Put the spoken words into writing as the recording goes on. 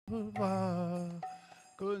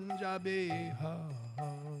Kunja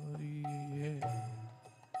Bihari.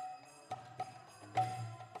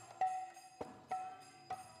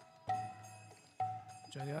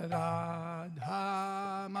 Jaya Radha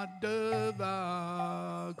Madhava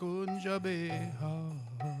Kunja Bihari.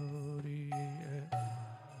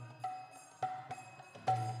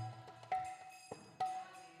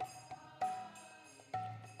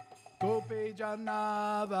 Gopi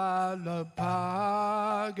Jana Vallabha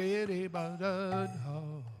Girivardhari.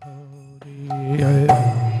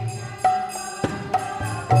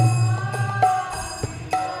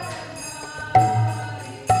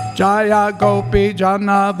 Jaya Gopi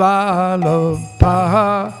Jana Vallabha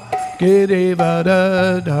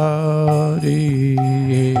Girivardhari.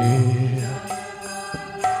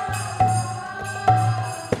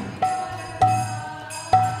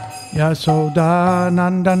 Yasoda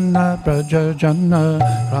Nandana Brajajana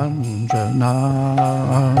Ranjana.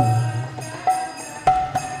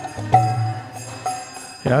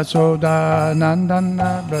 Yasoda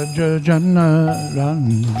Nandana Brajajana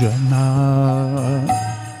Ranjana.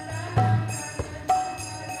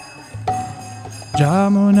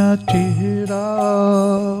 Jamuna Tira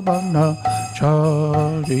Bana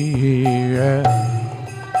Chariya.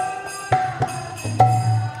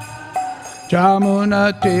 Jamuna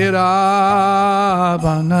Tira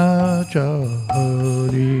Bana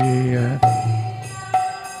Chariya.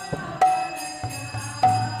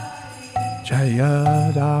 Jaya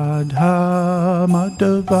Radha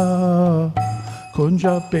Madhava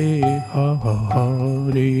Kunja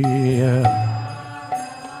Bihari.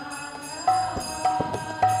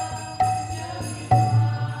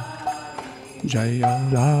 Jaya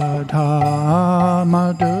Radha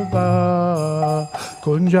Madhava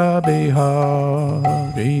Kunja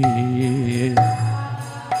Bihari.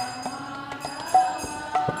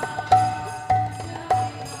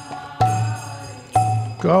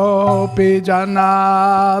 Gopi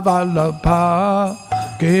Jana Vallabha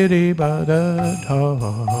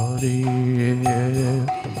Girivardhari.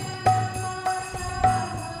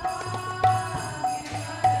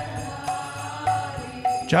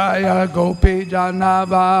 Jaya Gopi Jana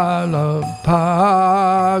Vallabha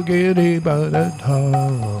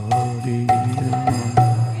Girivardhari.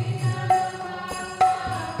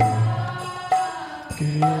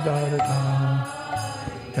 Girivardhari.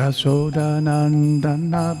 Yasoda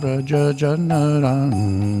Nandana Brajajana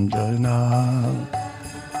Ranjana.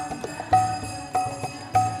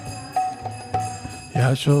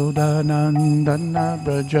 Yasoda Nandana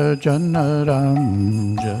Brajajana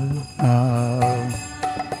Ranjana.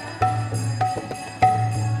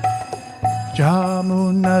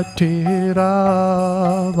 Jamuna Tira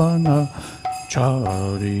Vana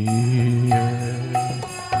Chariya.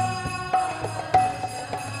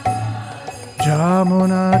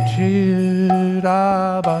 Jamuna Tira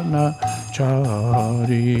Vana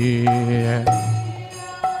Chariya.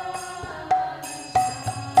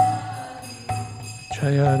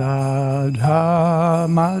 Jaya Radha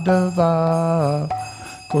Madhava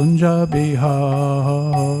Kunja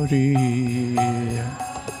Bihari.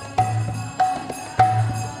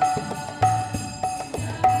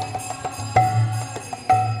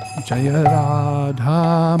 Jaya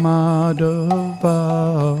Radha Madhava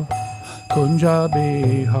Kunja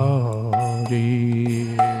Bihari.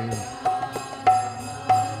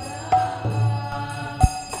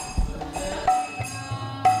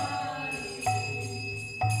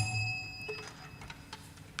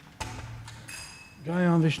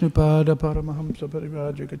 Jayam Vishnupada Paramahamsa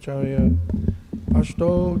Parivajikacharya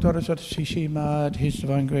Ashto Tarasat Sishimad His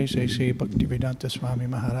Divine Grace A.C. Bhaktivedanta Swami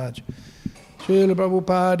Maharaj Srila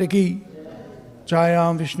Prabhupada Ki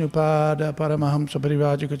Jayam Vishnupada Paramahamsa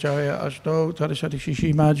Parivajikacharya Ashto Tarasat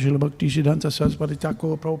Sishimad Srila Bhaktisiddhanta Saraswati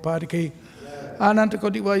Thakur Prabhupada Ki Ananta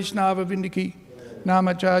Koti Vaishnava Vindiki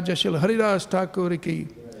Namacharya Srila Haridas Thakur Ki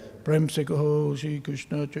Prem Se Kaho Shri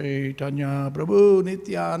Krishna Chaitanya Prabhu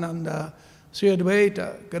Nityananda Sri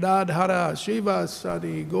Advaita, Gadadhara,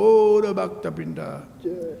 Srivasadi, Gaura Bhakta Pinda,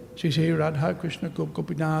 Sri Radha Krishna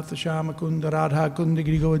Gopinath, Shama Kunda, Radha Kundi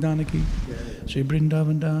Giri Govardhana Ki, Sri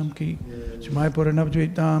Vrindavan Dham Ki, Sri Mayapura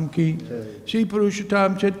Navadvip Dham Ki, Sri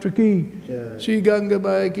Purushottam Chetra Ki, Sri Ganga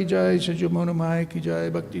Bai Ki Jai, Sri Jamuna Mai Ki Jai,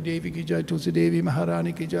 Bhakti Devi Ki Jai, Tulsi Devi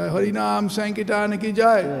Maharani Ki Jai, Harinam Sankirtana Ki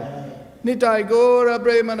Jai, Nitai Gaura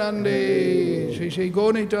Premanande, Sri Sri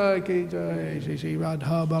Gonitai Ki Jai, Sri Sri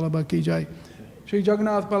Radha Ballabha Ki Jai, Sri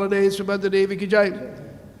Jagannath Baladev Subhadra Devi Ki Jai,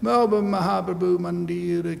 Melbourne Mahaprabhu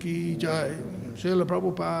Mandir Ki Jai, Srila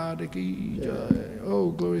Prabhupada Ki Jai.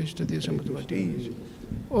 Oh, glories to the assembled devotees.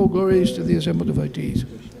 Oh, glories to the assembled devotees.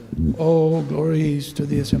 All glories to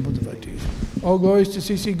the assembled devotees. All glories to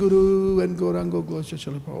CC Guru and Gauranga, glories to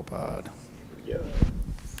Srila Prabhupada.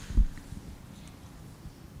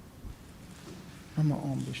 Namo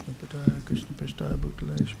Om Vishnu Padaya Krishna Prasthaya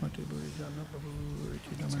Bhutale Shmati Bhurijana Prabhu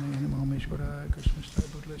Chidamani Namo Meshwaraya Krishna Prasthaya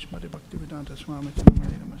Bhutale Shmati Bhaktivedanta Swami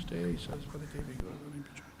Chidamani Namaste Saraswati Devi Guru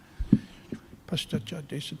Paschatya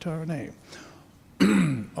Desatarane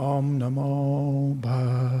Om Namo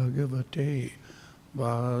Bhagavate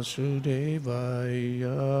Vasudevaya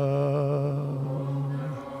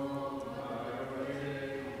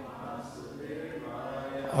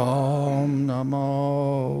Om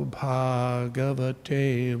Namo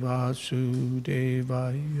Bhagavate Vasudevaya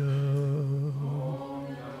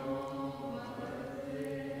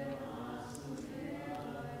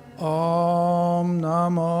Om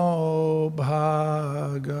Namo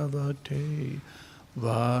Bhagavate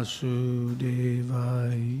Vasudevaya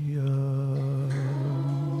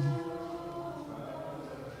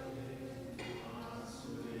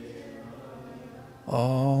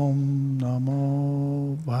Om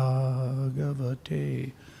Namo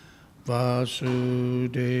Bhagavate Vasudevaya.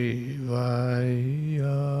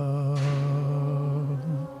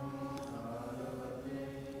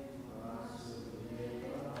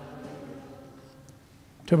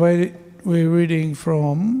 Today we're reading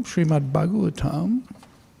from Srimad Bhagavatam,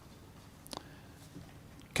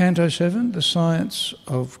 Canto 7, The Science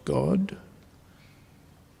of God,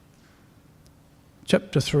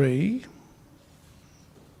 Chapter 3,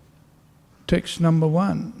 Text number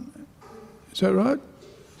 1. Is that right?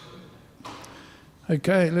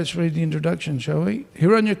 Okay, let's read the introduction, shall we?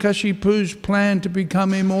 Hiranyakashipu's plan to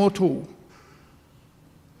become immortal.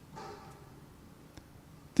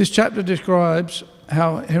 This chapter describes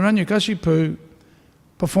how Hiranyakashipu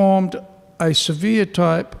performed a severe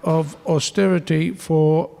type of austerity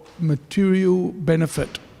for material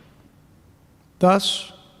benefit,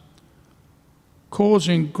 thus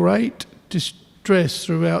causing great distress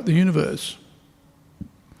throughout the universe.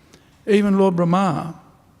 Even Lord Brahma,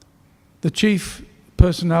 the chief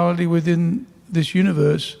personality within this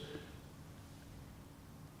universe,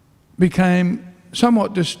 became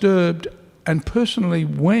somewhat disturbed and personally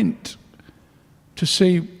went to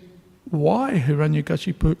see why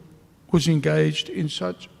Hiranyakashipu was engaged in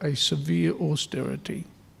such a severe austerity.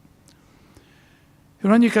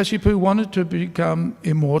 Hiranyakashipu wanted to become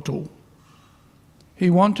immortal. He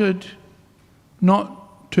wanted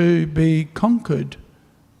not to be conquered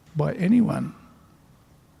by anyone,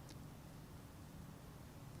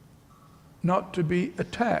 not to be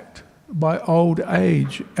attacked by old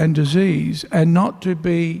age and disease, and not to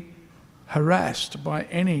be harassed by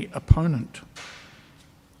any opponent.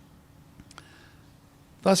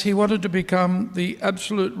 Thus, he wanted to become the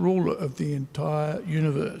absolute ruler of the entire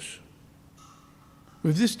universe.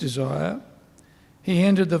 With this desire, he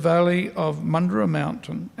entered the valley of Mandara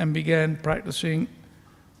mountain and began practicing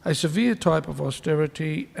a severe type of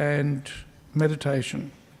austerity and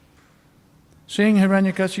meditation. Seeing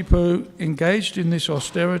Hiranyakashipu engaged in this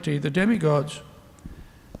austerity, the demigods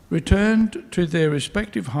returned to their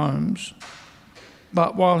respective homes,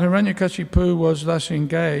 but while Hiranyakashipu was thus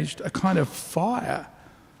engaged, a kind of fire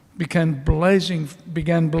began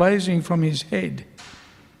blazing from his head,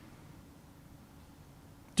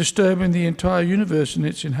 disturbing the entire universe and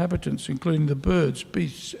its inhabitants, including the birds,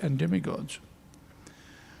 beasts, and demigods.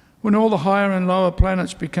 When all the higher and lower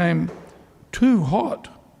planets became too hot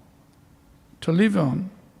to live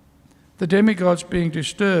on, the demigods, being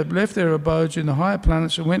disturbed, left their abodes in the higher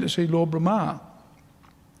planets and went to see Lord Brahma,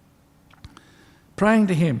 praying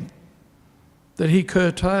to him that he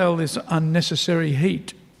curtail this unnecessary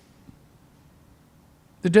heat.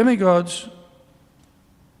 The demigods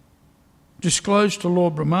disclosed to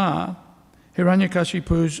Lord Brahma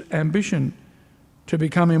Hiranyakashipu's ambition to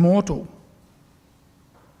become immortal,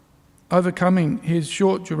 overcoming his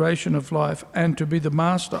short duration of life, and to be the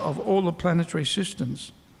master of all the planetary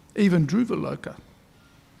systems, even Dhruvaloka.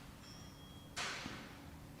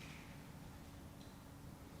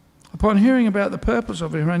 Upon hearing about the purpose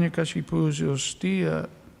of Hiranyakashipu's austere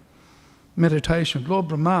meditation, Lord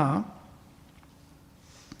Brahma,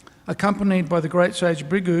 accompanied by the great sage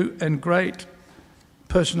Bhrigu and great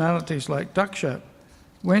personalities like Daksha,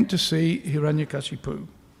 went to see Hiranyakashipu.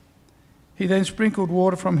 He then sprinkled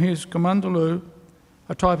water from his kamandalu,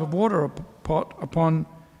 a type of water pot, upon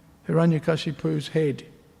Hiranyakashipu's head.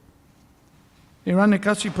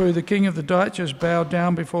 Hiranyakashipu, the king of the Daityas, bowed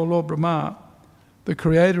down before Lord Brahma, the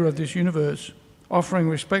creator of this universe, offering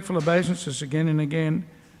respectful obeisances again and again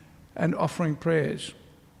and offering prayers.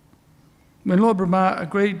 When Lord Brahma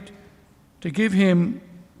agreed to give him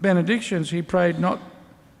benedictions, he prayed not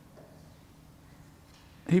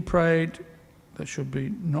he prayed that should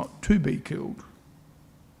be not to be killed.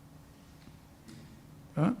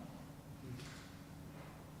 Right?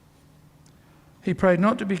 He prayed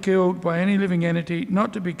not to be killed by any living entity,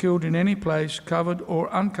 not to be killed in any place, covered or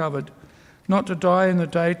uncovered, not to die in the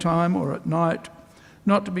daytime or at night,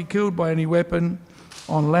 not to be killed by any weapon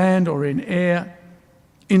on land or in the air,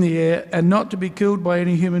 and not to be killed by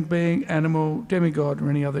any human being, animal, demigod, or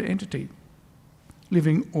any other entity,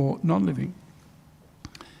 living or non-living.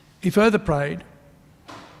 He further prayed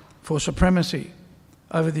for supremacy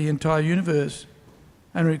over the entire universe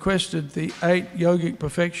and requested the 8 yogic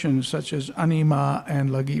perfections such as Anima and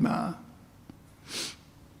Lagima.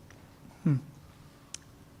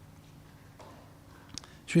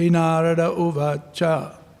 Sri Narada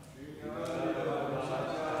Uvacha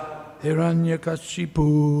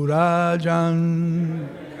Hiranyakashipu Rajan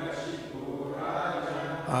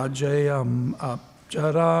Ajayam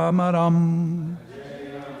Apjaramaram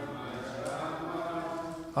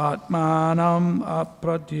Atmanam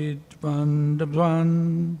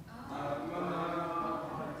Apratidvandabhvan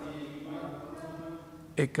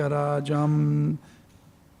Ekarajam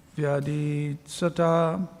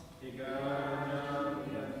Vyaditsata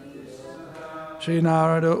Sri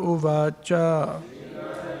Narada Uvacha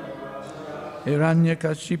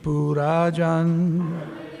Hiranyakashipu Rajan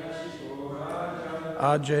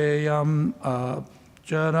Ajayam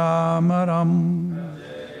Apjaramaram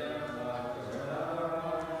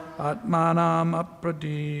Atmanam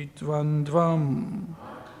Apraditvandvam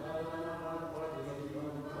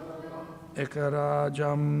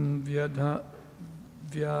Ekarajam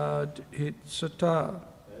Vyadhitsata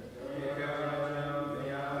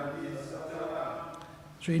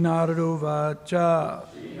Sri Narada Uvacha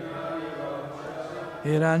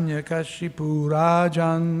Hiranyakashipu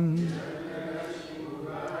Rajan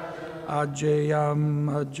Ajayam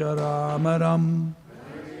Ajaramaram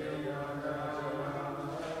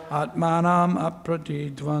Atmanam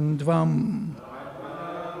Apratidvandvam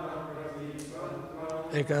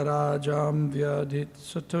Ekarajam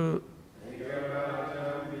Vyadhitsatu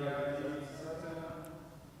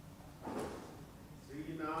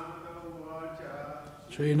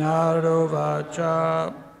Sri Narada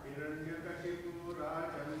Uvacha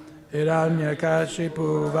Hiranyakashipu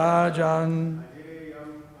Rajan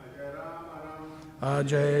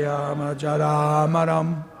Ajayam Ajaramaram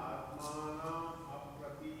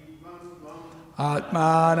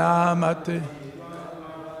Atmanamati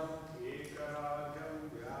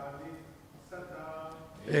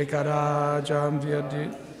Ekarajam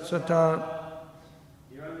Vyadhitsata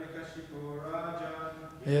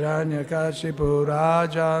Hiranyakashipu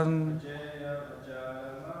Rajan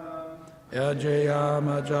Ajayam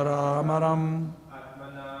Ajaramaram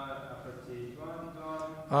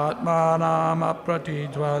Atmanam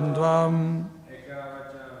Apratidvandvam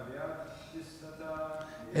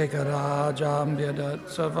Ekarajam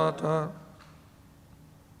Vyadhitsavata.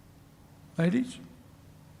 Ladies?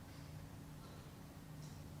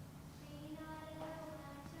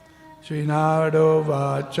 Sri Narada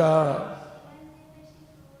Uvacha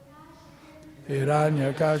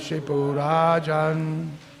Hiranyakashipu Rajan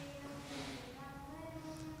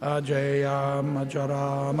Ajayam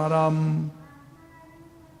Ajaramaram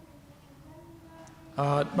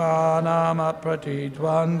Atmanam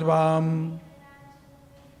Apratidvandvam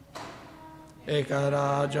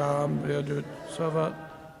Ekarajam Vyadhitsavata.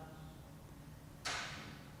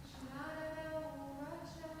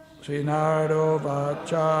 Sri Narada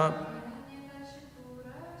Uvacha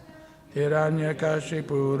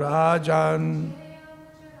Hiranyakashipu Rajan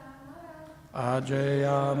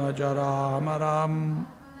Ajayam Ajaramaram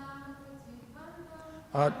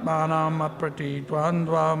Atmanam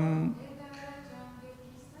Apratidvandvam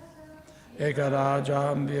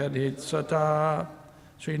Ekarajam Vyadhitsata.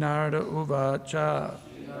 Sri Narada Uvacha.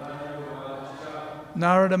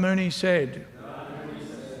 Narada Muni said,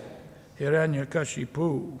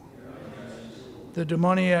 Hiranyakashipu, the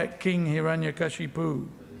demoniac king Hiranyakashipu,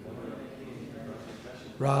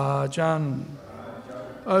 Rajan,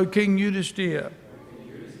 O King Yudhisthira,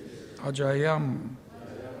 Ajayam,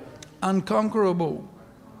 unconquerable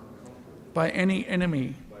by any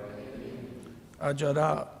enemy,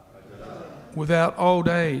 Ajara, without old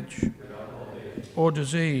age or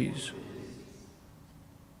disease,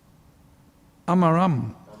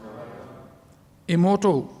 Amaram,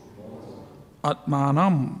 immortal,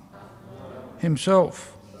 Atmanam,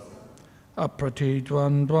 himself,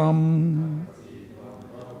 Apratidvandvam,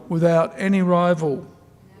 without any rival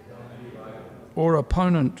or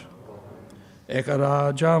opponent,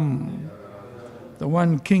 Ekarajam, the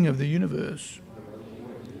one king of the universe,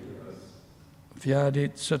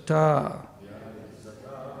 Vyadhitsata,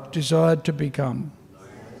 desired to become.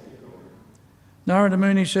 Narada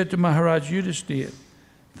Muni said to Maharaj Yudhisthira,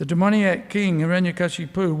 the demoniac king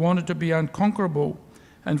Hiranyakashipu wanted to be unconquerable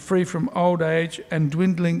and free from old age and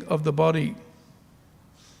dwindling of the body.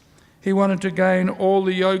 He wanted to gain all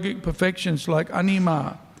the yogic perfections like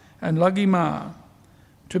Anima and Laghima,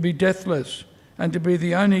 to be deathless, and to be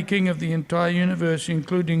the only king of the entire universe,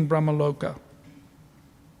 including Brahmaloka.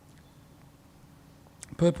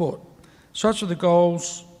 Purport. Such are the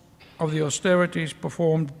goals of the austerities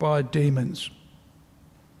performed by demons.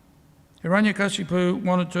 Hiranyakashipu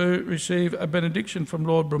wanted to receive a benediction from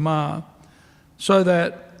Lord Brahma so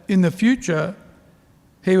that in the future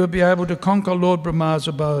he would be able to conquer Lord Brahma's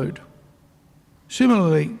abode.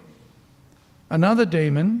 Similarly, another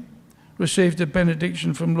demon received a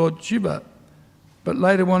benediction from Lord Shiva, but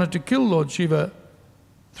later wanted to kill Lord Shiva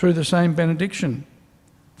through the same benediction.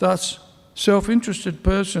 Thus, self-interested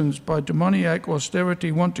persons by demoniac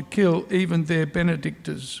austerity want to kill even their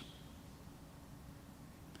benedictors,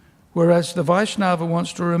 whereas the Vaishnava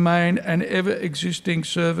wants to remain an ever-existing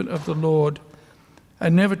servant of the Lord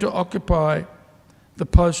and never to occupy the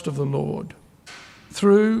post of the Lord.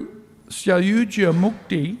 Through Sayujya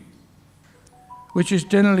Mukti, which is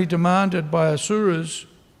generally demanded by asuras,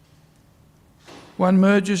 one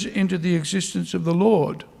merges into the existence of the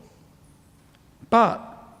Lord. But,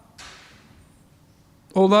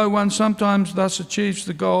 although one sometimes thus achieves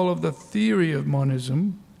the goal of the theory of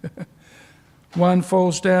monism, one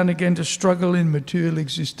falls down again to struggle in material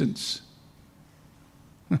existence.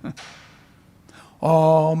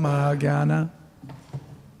 Om Jnana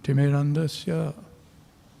Timirandasya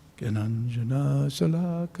Gyananjana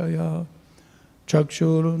Salakaya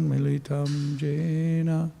Chakshurun Militam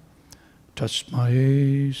Jena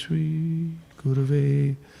Tasmaye Sri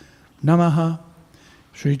Gurave Namaha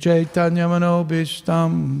Sri Chaitanya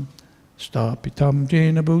Manobishtam Stapitam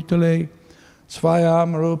Jena Bhutale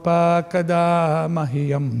Svayam Rupa Kada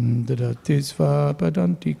Mahiyam Dadati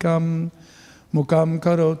Svapadantikam Mukam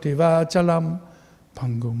Karoti Vachalam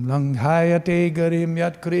Pangum Langhayate Garim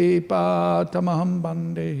Yat Kripa Tamaham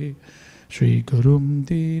Bande Sri Gurum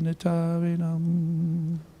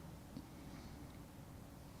Dinatavinam.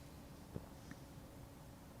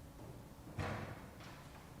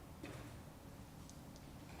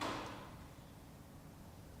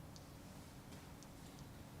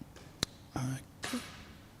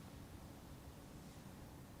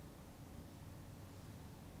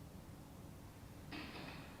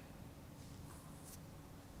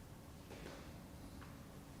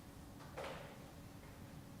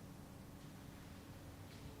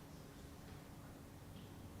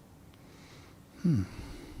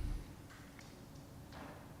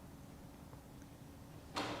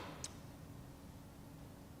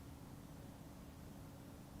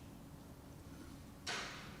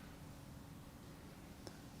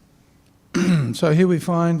 So here we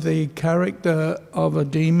find the character of a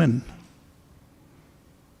demon,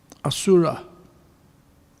 asura.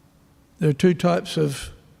 There are two types of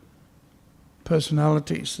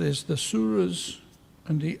personalities. There's the suras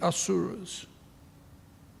and the asuras.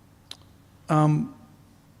 Om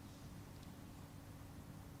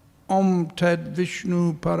Tad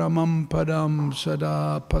Vishnu Paramam Padam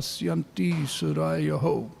Sada Pasyanti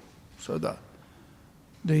Surayaho. So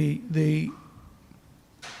the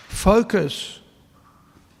focus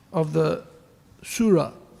of the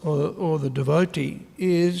sura or the devotee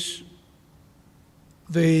is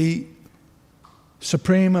the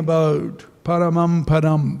supreme abode, Paramam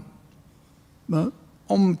Padam.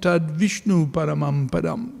 Om Tad Vishnu Paramam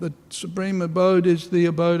Padam. The supreme abode is the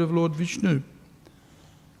abode of Lord Vishnu.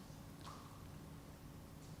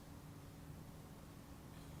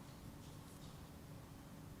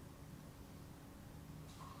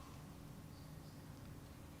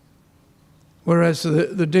 Whereas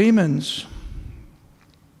the demons,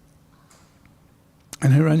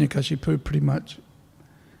 and Hiranyakashipu pretty much,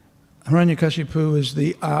 Hiranyakashipu is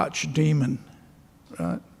the archdemon,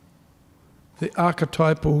 right? The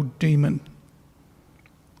archetypal demon.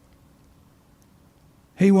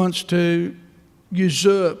 He wants to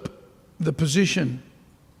usurp the position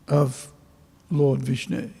of Lord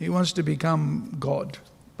Vishnu. He wants to become God,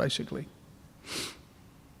 basically.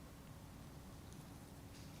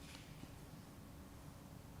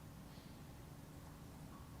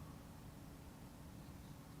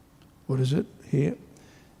 What is it here?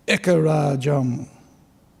 Ekarajam.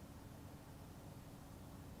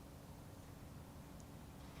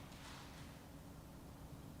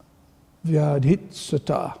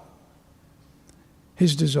 Vyadhitsata.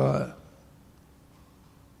 His desire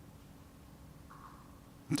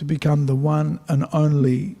to become the one and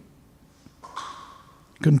only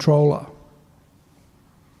controller.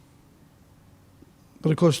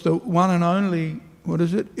 But of course the one and only, what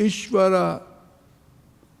is it? Ishvara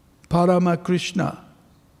Parama Krishna.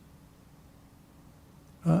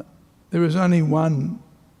 Right? There is only one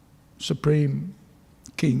Supreme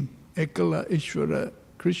King, Ekala Ishvara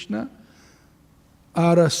Krishna,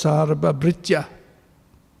 Ara Sarva Britya.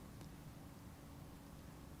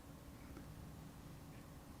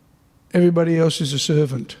 Everybody else is a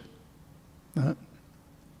servant. Right?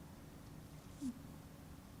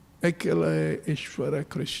 Ekala Ishvara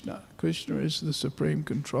Krishna. Krishna is the supreme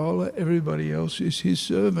controller. Everybody else is his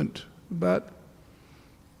servant. But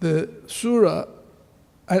the Sura,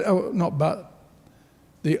 the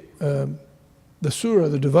Sura,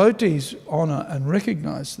 the devotees honour and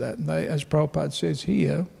recognise that. And they, as Prabhupada says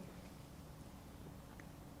here,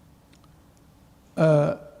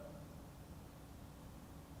 the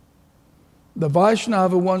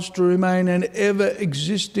Vaishnava wants to remain an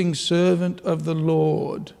ever-existing servant of the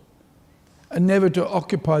Lord and never to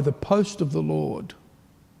occupy the post of the Lord.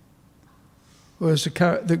 Whereas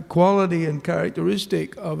the quality and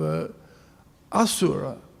characteristic of a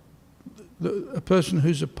asura, a person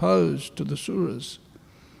who's opposed to the suras,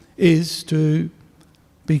 is to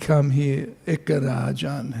become here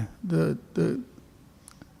Ekarajan, the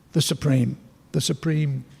supreme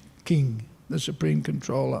king, the supreme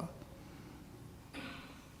controller.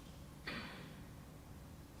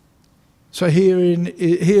 So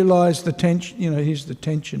here lies the tension, here's the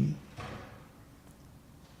tension.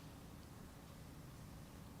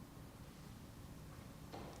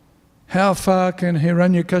 How far can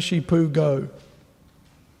Hiranyakashipu go?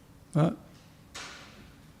 Right?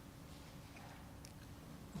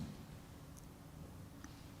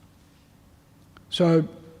 So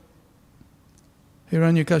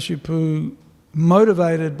Hiranyakashipu,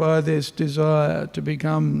 motivated by this desire to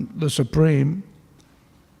become the supreme,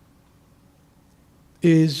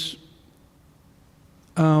 is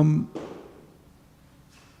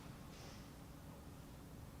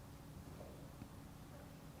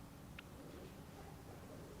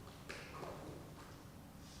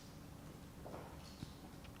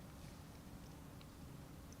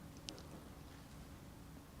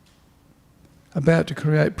about to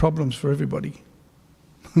create problems for everybody.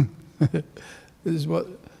 This is what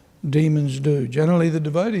demons do. Generally, the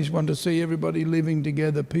devotees want to see everybody living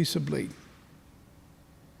together peaceably.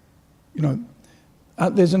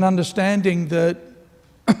 There's an understanding that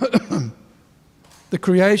the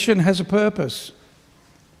creation has a purpose.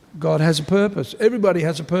 God has a purpose. Everybody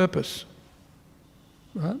has a purpose.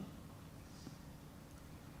 Right?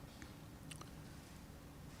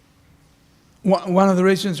 One of the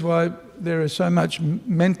reasons why there is so much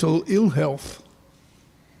mental ill health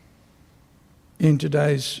in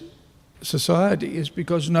today's society is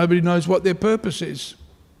because nobody knows what their purpose is.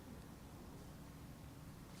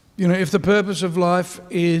 If the purpose of life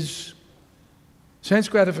is sense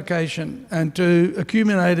gratification and to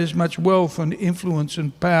accumulate as much wealth and influence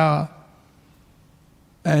and power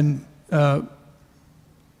and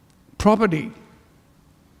property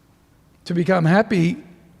to become happy,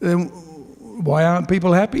 then why aren't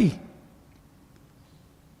people happy?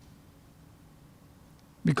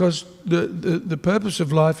 Because the purpose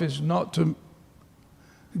of life is not to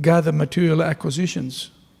gather material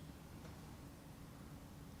acquisitions,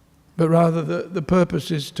 but rather the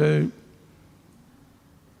purpose is to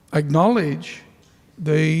acknowledge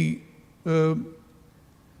the Ekale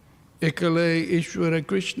Ishvara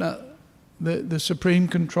Krishna, the supreme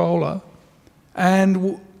controller,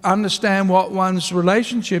 and understand what one's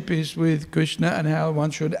relationship is with Krishna and how one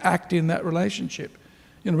should act in that relationship.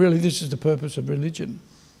 Really this is the purpose of religion.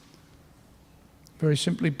 Very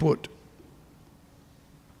simply put.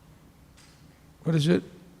 What is it?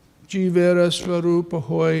 Jivera Svarupa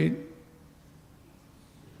Hoy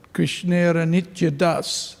Krishnera Nitya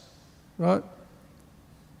Das. Right?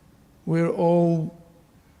 We're all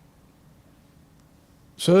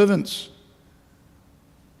servants.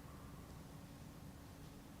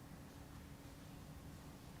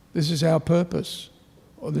 This is our purpose,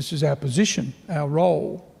 or this is our position. Our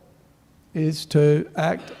role is to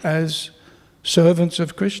act as servants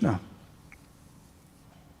of Krishna.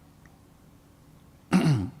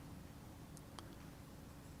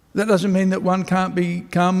 That doesn't mean that one can't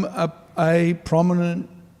become a prominent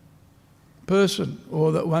person,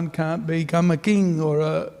 or that one can't become a king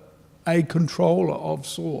or a controller of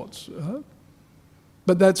sorts. Right?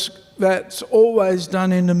 But that's always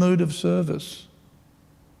done in the mood of service.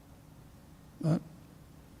 Right?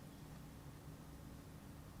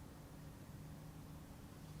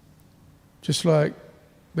 Just like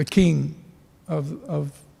the king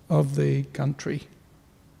of the country,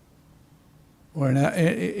 or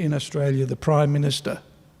in Australia, the Prime Minister.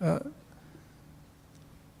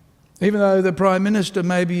 Even though the Prime Minister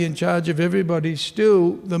may be in charge of everybody,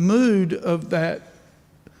 still the mood of that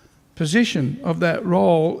position, of that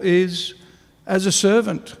role, is as a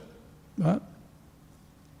servant, right?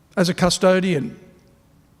 As a custodian,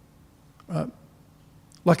 right?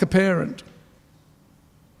 Like a parent.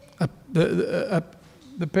 The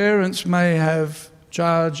parents may have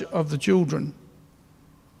charge of the children,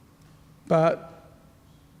 but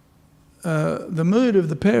the mood of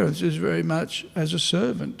the parents is very much as a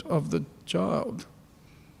servant of the child,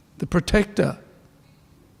 the protector.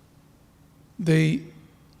 The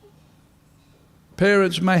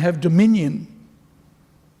parents may have dominion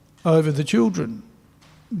over the children,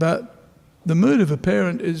 but the mood of a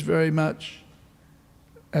parent is very much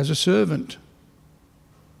as a servant.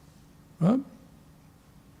 Right?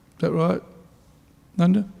 Is that right,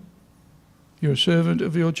 Nanda? You're a servant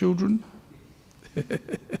of your children?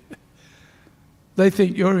 They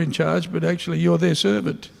think you're in charge, but actually you're their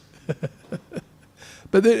servant.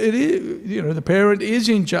 But it is, the parent is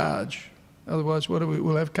in charge. Otherwise,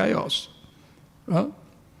 we'll have chaos. Right?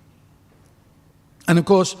 And of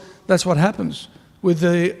course, that's what happens with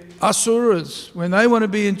the asuras. When they want to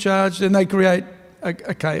be in charge, then they create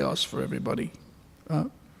a chaos for everybody.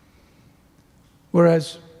 Right?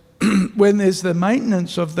 Whereas when there's the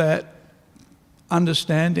maintenance of that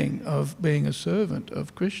understanding of being a servant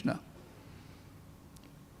of Krishna,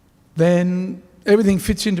 then everything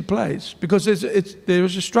fits into place, because there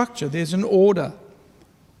is a structure, there's an order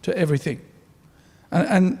to everything.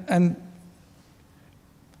 And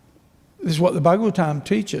this is what the Bhagavatam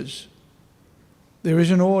teaches. There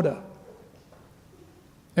is an order.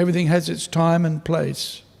 Everything has its time and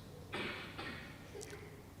place.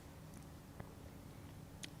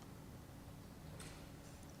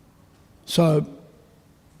 So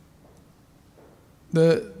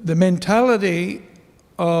the mentality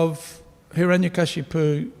of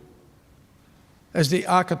Hiranyakashipu as the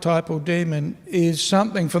archetypal demon is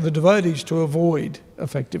something for the devotees to avoid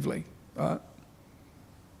effectively. Right?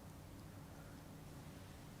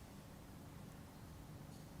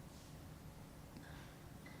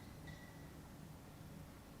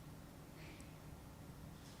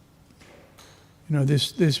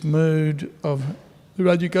 This mood of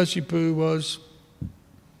Hiranyakashipu was,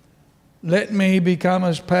 let me become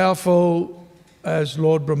as powerful as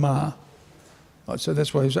Lord Brahma. So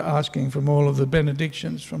that's why he was asking from all of the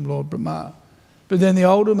benedictions from Lord Brahma. But then the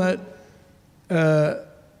ultimate goal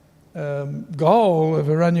of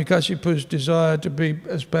Hiranyakashipu's desire to be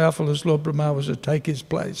as powerful as Lord Brahma was to take his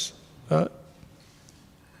place. Right?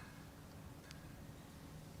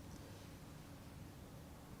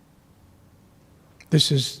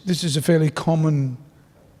 This is a fairly common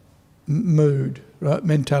mood, right?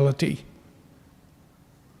 Mentality.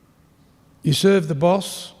 You serve the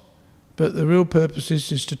boss, but the real purpose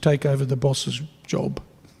is to take over the boss's job.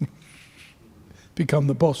 Become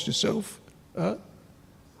the boss yourself. Right?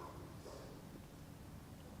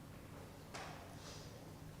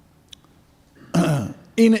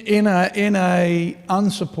 In a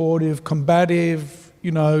unsupportive, combative,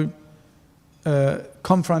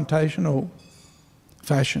 confrontational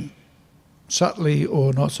fashion, subtly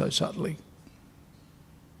or not so subtly.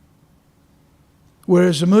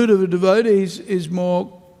 Whereas the mood of the devotees is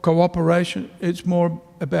more cooperation, it's more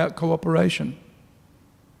about cooperation.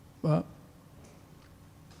 Right?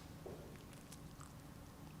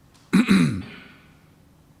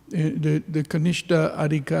 The Kanishta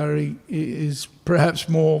Adhikari is perhaps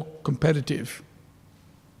more competitive,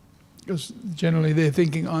 because generally they're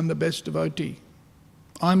thinking, I'm the best devotee.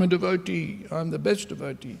 I'm a devotee. I'm the best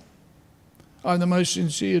devotee. I'm the most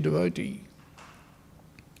sincere devotee.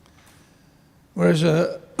 Whereas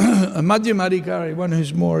a Madhyamadhikari, one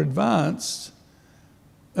who's more advanced,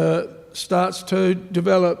 starts to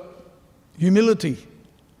develop humility.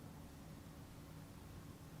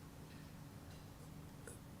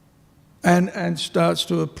 And starts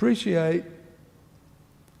to appreciate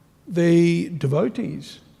the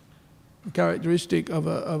devotees. The characteristic of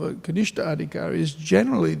a Kanishta Adhikari is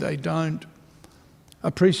generally they don't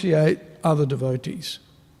appreciate other devotees.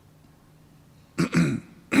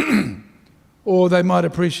 Or they might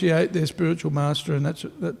appreciate their spiritual master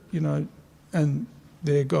and and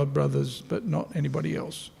their god brothers, but not anybody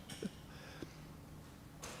else.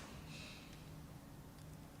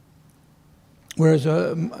 Whereas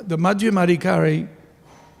the Madhyamadhikari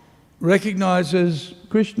recognises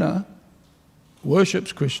Krishna,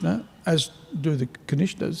 worships Krishna, as do the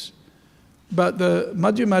Kanishtas, but the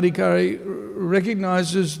Madhyamadhikari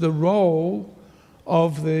recognises the role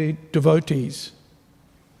of the devotees.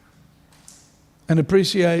 and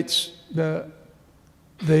appreciates the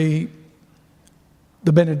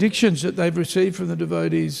benedictions that they've received from the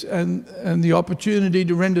devotees and the opportunity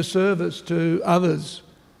to render service to others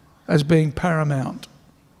as being paramount.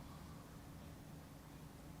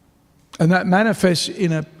 And that manifests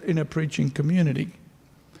in a preaching community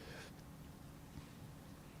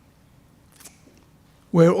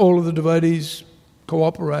where all of the devotees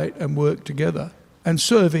cooperate and work together and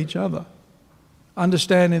serve each other,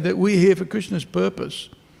 understanding that we're here for Krishna's purpose.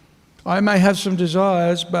 I may have some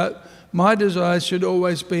desires, but my desires should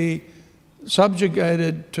always be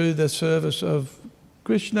subjugated to the service of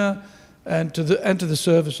Krishna and to the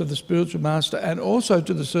service of the spiritual master, and also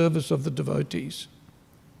to the service of the devotees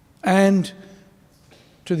and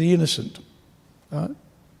to the innocent. Right?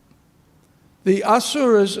 The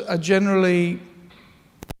asuras are generally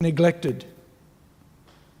neglected.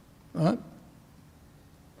 Right?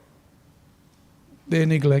 They're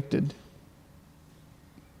neglected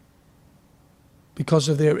because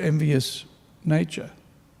of their envious nature.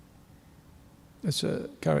 That's a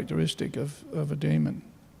characteristic of a demon.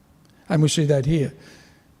 And we see that here.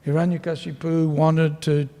 Hiranyakashipu wanted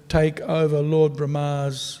to take over Lord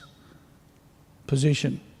Brahma's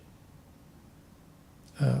position.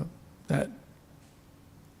 That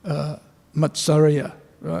matsarya,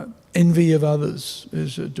 right? Envy of others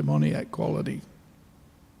is a demoniac quality.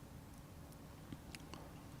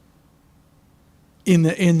 In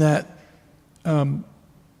that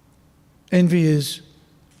envy is,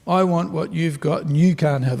 I want what you've got and you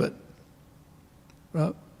can't have it.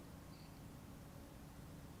 Right?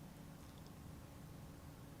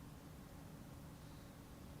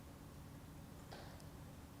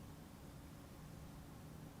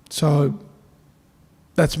 So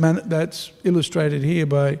that's illustrated here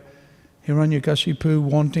by Hiranyakashipu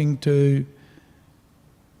wanting to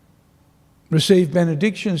receive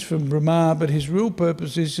benedictions from Brahma, but his real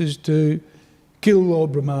purpose is to kill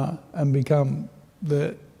Lord Brahma and become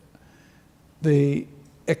the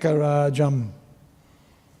Ekarajam,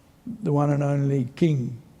 the one and only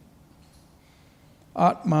king.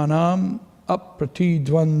 Atmanam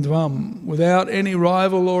apratidvandvam, without any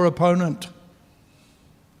rival or opponent.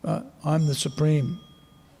 I'm the supreme.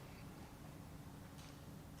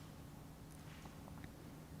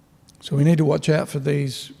 So we need to watch out for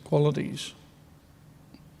these qualities.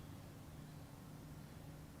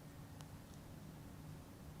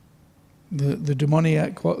 The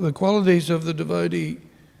demoniac, the qualities of the devotee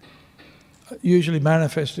usually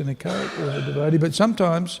manifest in the character of the devotee, but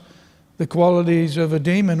sometimes the qualities of a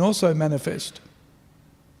demon also manifest,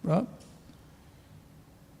 right?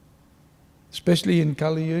 Especially in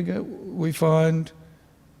Kali Yuga, we find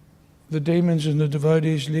the demons and the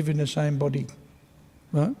devotees live in the same body,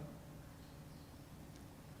 right?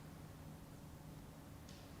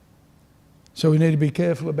 So we need to be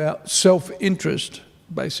careful about self-interest,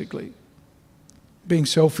 basically, being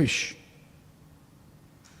selfish.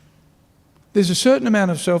 There's a certain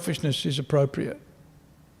amount of selfishness is appropriate,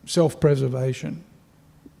 self-preservation,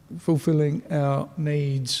 fulfilling our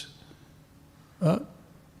needs, right?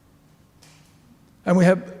 And we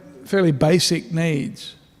have fairly basic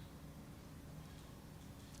needs.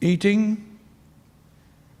 Eating,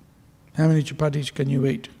 how many chapatis can you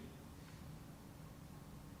eat?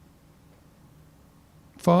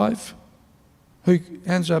 5?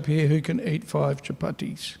 Hands up here, who can eat 5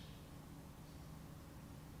 chapatis?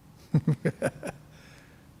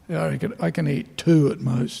 I can eat 2 at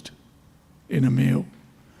most in a meal.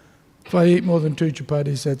 If I eat more than 2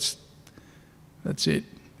 chapatis, that's it.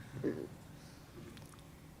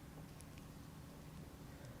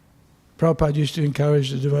 Prabhupada used to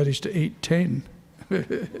encourage the devotees to eat 10.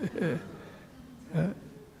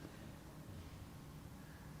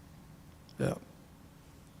 Yeah.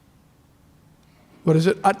 What is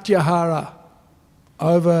it? Atyahara,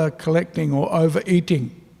 over-collecting or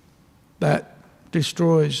over-eating. That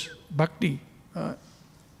destroys bhakti. Right?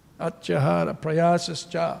 Atyahara,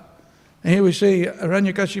 prayasascha. And here we see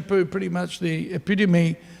Hiranyakashipu pretty much the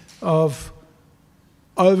epitome of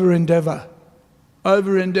over-endeavour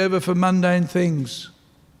for mundane things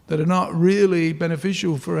that are not really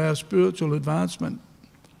beneficial for our spiritual advancement.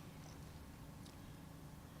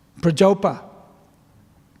 Prajalpa,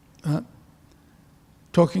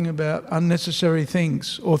 talking about unnecessary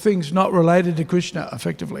things or things not related to Krishna,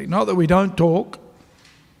 effectively. Not that we don't talk,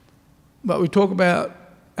 but we talk about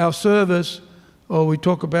our service, or we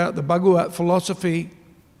talk about the Bhagavat philosophy.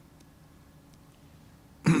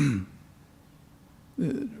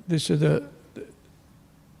 This is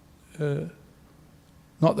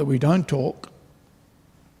not that we don't talk.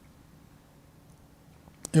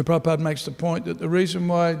 Prabhupada makes the point that the reason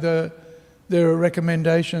why the there are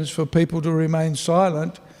recommendations for people to remain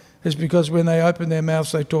silent is because when they open their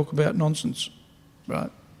mouths they talk about nonsense,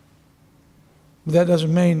 right? But that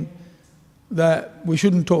doesn't mean that we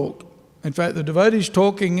shouldn't talk. In fact, the devotees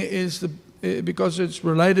talking is because it's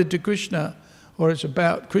related to Krishna or it's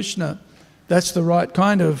about Krishna. That's the right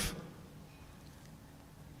kind of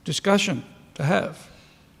discussion to have.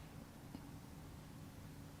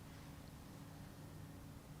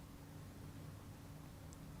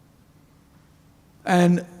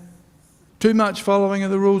 And too much following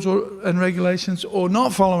of the rules and regulations or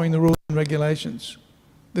not following the rules and regulations.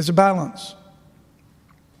 There's a balance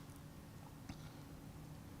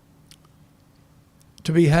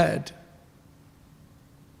to be had.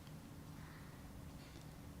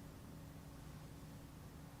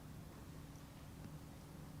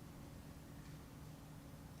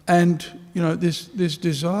 And, this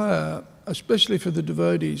desire, especially for the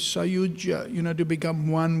devotees, sayujya, to become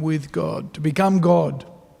one with God, to become God,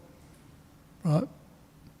 right,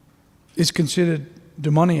 is considered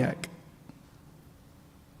demoniac.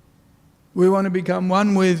 We want to become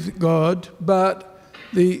one with God, but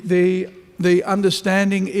the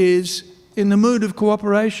understanding is in the mood of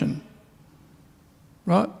cooperation,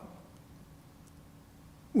 right?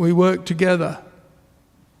 We work together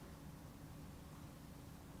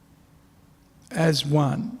as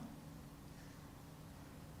one.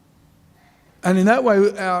 And in that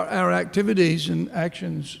way, our activities and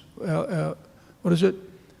actions, our what is it?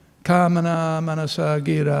 Kamana manasa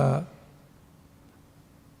gira.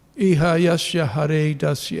 Iha yasya hare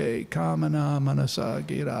dasye. Kamana manasa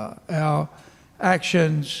gira. Our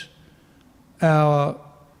actions, our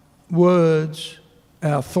words,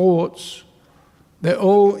 our thoughts, they're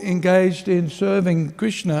all engaged in serving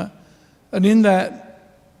Krishna. And in that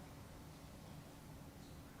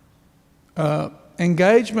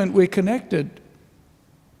engagement, we're connected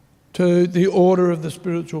to the order of the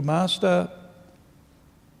spiritual master.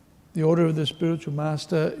 The order of the spiritual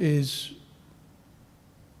master is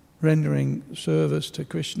rendering service to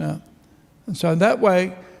Krishna. And so in that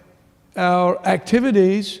way, our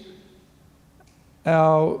activities,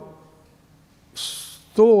 our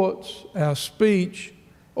thoughts, our speech,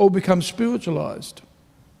 all become spiritualized.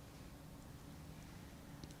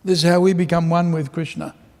 This is how we become one with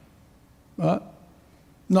Krishna. Right?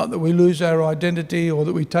 Not that we lose our identity or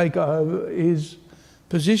that we take over his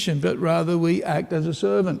position, but rather we act as a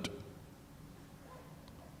servant.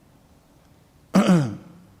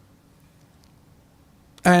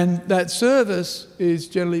 And that service is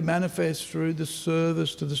generally manifest through the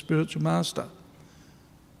service to the spiritual master.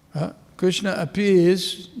 Krishna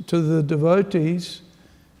appears to the devotees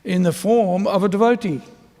in the form of a devotee,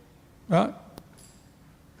 right?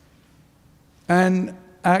 And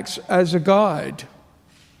acts as a guide.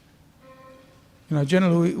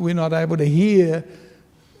 Generally we're not able to hear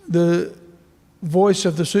the voice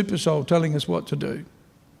of the super soul telling us what to do,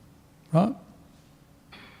 right?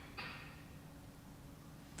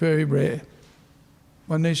 Very rare.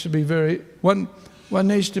 One needs to be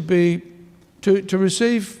to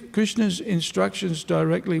receive Krishna's instructions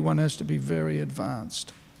directly, one has to be very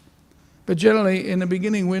advanced. But generally in the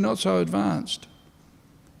beginning we're not so advanced.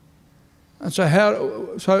 And so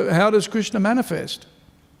how does Krishna manifest?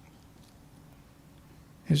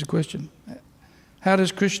 Here's a question. How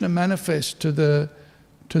does Krishna manifest to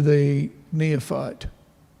the neophyte?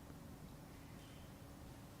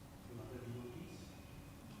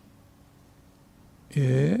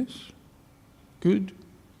 Yes. Good.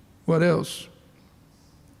 What else?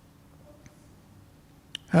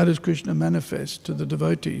 How does Krishna manifest to the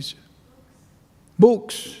devotees?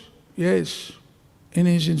 Books. Yes. In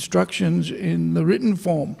his instructions in the written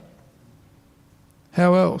form.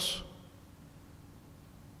 How else?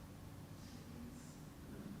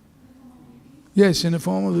 Yes, in the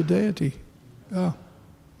form of the deity. Oh.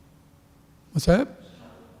 What's that?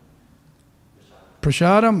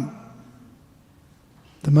 Prasadam.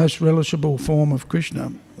 The most relishable form of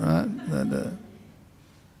Krishna, right?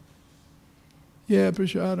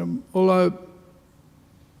 Prasadam. Although,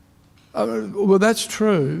 well, that's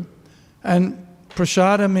true. And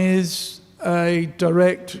prasadam is a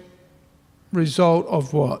direct result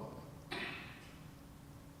of what?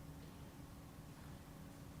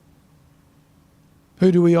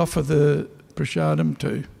 Who do we offer the prasadam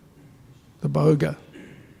to? The bhoga.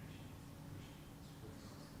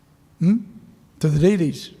 To the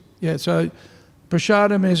deities. Yeah, so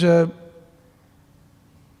prasadam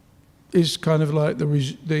is kind of like the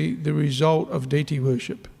result of deity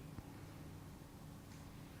worship.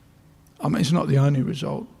 I mean, it's not the only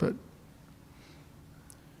result, but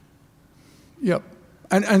yep.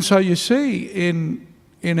 And so you see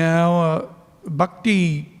in our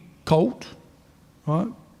bhakti cult,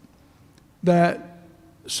 right, that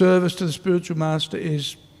service to the spiritual master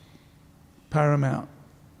is paramount.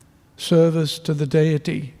 Service to the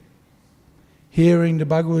deity, hearing the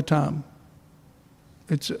Bhagavatam.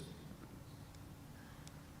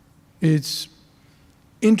 It's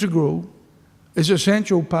integral, it's an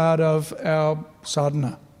essential part of our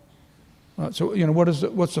sadhana. Right, so,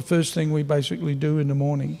 what's the first thing we basically do in the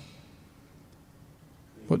morning?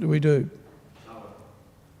 What do we do?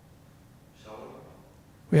 Shower.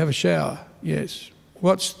 We have a shower, yes.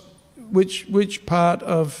 Which part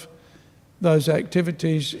of those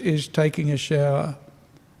activities is taking a shower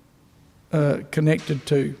connected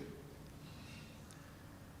to?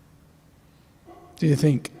 Do you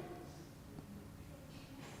think?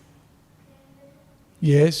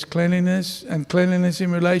 Yes, cleanliness, and cleanliness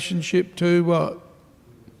in relationship to what?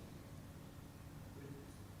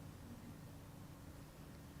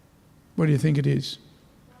 What do you think it is?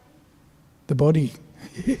 The body.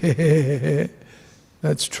 Yeah,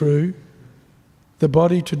 that's true. The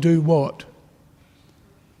body to do what?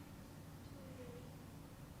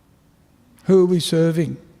 Who are we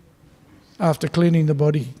serving? After cleaning the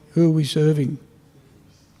body, who are we serving?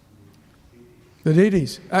 The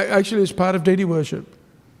deities. Actually, it's part of deity worship.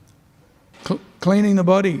 Cleaning the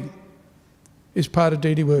body is part of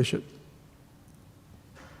deity worship.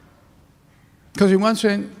 Because in one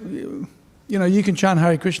sense, you can chant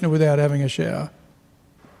Hare Krishna without having a shower.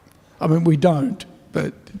 I mean, we don't,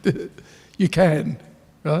 but you can,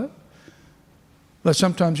 right? Like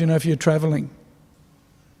sometimes, if you're travelling,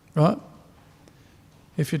 right?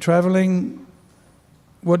 If you're travelling,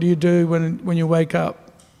 what do you do when you wake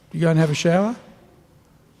up? You go and have a shower?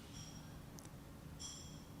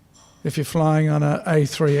 If you're flying on a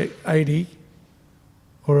A380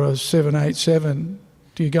 or a 787,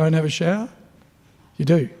 do you go and have a shower? You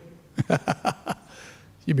do.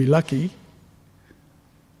 You'd be lucky.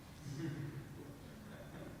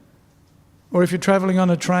 Or if you're travelling on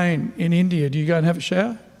a train in India, do you go and have a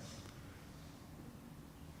shower?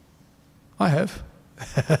 I have.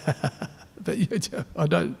 But I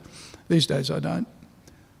don't. These days I don't.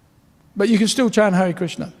 But you can still chant Hare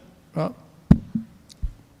Krishna, right?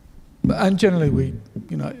 And generally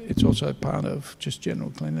it's also part of just general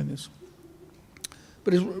cleanliness.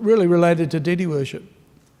 But it's really related to deity worship.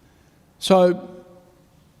 So,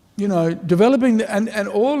 developing, and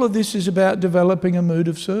all of this is about developing a mood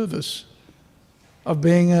of service, of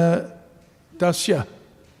being a dasa,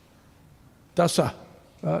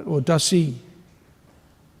 right, or dasi.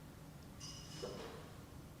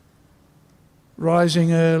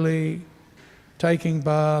 Rising early, taking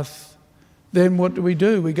bath. Then what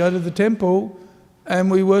do? We go to the temple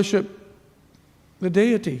and we worship the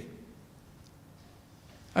deity.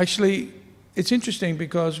 Actually, it's interesting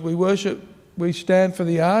because we stand for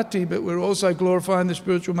the arati, but we're also glorifying the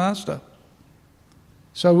spiritual master.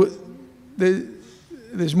 So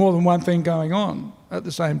there's more than one thing going on at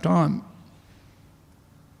the same time.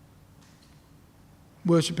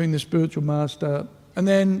 Worshipping the spiritual master. And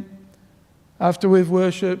then after we've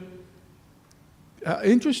worshipped,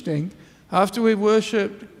 after we've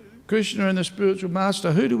worshipped Krishna and the spiritual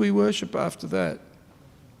master, who do we worship after that?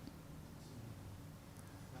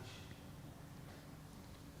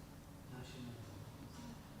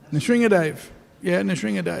 Nrsingadev. Yeah,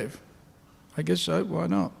 Nrsingadev. I guess so, why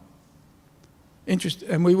not? And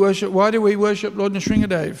why do we worship Lord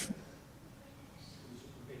Nrsingadev?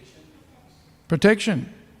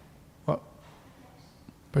 Protection. What?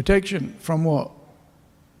 Protection from what?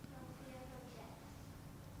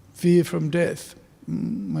 Fear from death.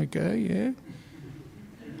 Okay,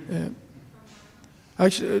 yeah.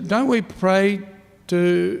 Actually, don't we pray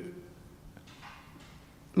to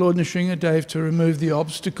Lord Nrsingadev to remove the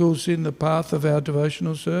obstacles in the path of our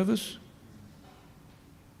devotional service?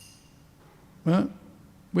 Well,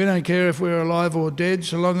 we don't care if we're alive or dead,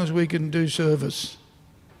 so long as we can do service.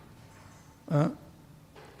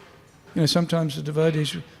 Sometimes the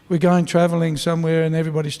devotees, we're going travelling somewhere and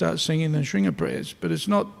everybody starts singing the Nrsinga prayers, but it's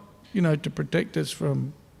not, to protect us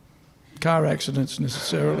from car accidents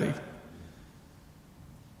necessarily.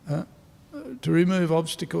 To remove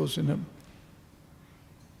obstacles in them.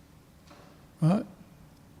 Right?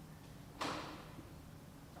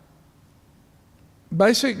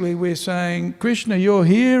 Basically, we're saying, Krishna, you're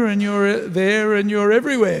here and you're there and you're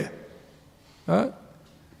everywhere. Right?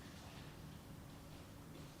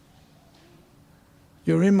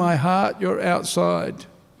 You're in my heart, you're outside.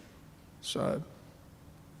 So,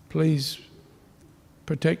 please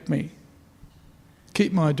protect me.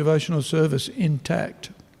 Keep my devotional service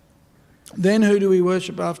intact. Then who do we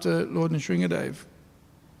worship after Lord Nrsingadev?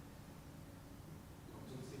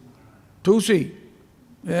 Tulsi.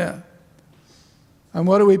 Yeah. And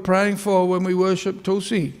what are we praying for when we worship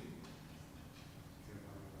Tulsi?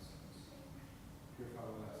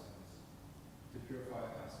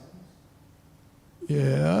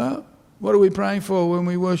 Yeah. What are we praying for when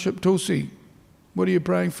we worship Tulsi? What are you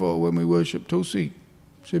praying for when we worship Tulsi?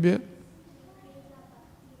 Sibya?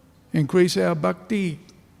 Increase our bhakti.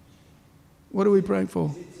 What are we praying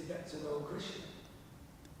for?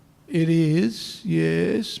 It is,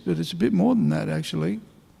 yes, but it's a bit more than that actually.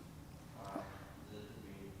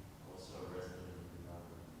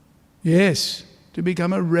 Yes, to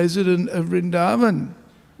become a resident of Vrindavan.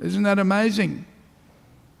 Isn't that amazing?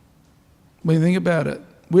 When you think about it.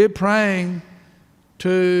 We're praying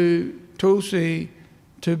to Tulsi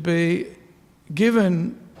to be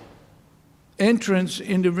given entrance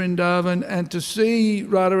into Vrindavan and to see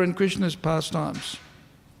Radha and Krishna's pastimes.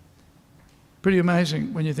 Pretty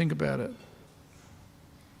amazing when you think about it.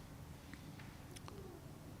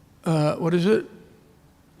 What is it?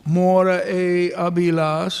 Mora e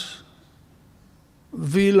Abhilas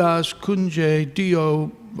Vilas Kunje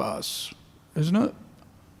Dio Vas. Isn't it?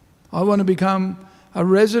 I want to become a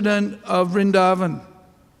resident of Vrindavan,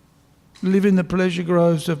 live in the pleasure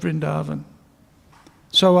groves of Vrindavan,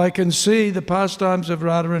 so I can see the pastimes of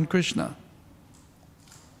Radha and Krishna.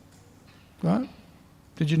 Right?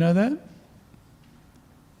 Did you know that?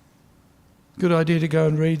 Good idea to go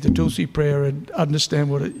and read the Tulsi prayer and understand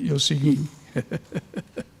what you're singing.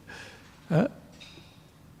 Huh?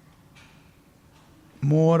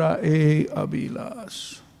 Mora e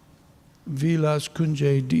Abhilas Vilas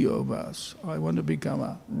Kunje Diovas. I want to become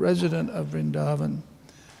a resident of Vrindavan.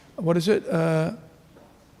 What is it? And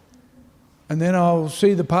then I'll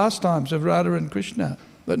see the pastimes of Radha and Krishna.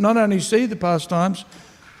 But not only see the pastimes,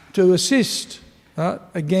 to assist,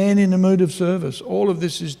 again in the mood of service. All of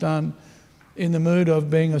this is done in the mood of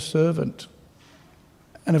being a servant.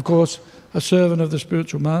 And of course, a servant of the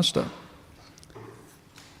spiritual master.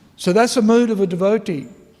 So that's the mood of a devotee.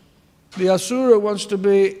 The asura wants to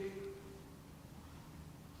be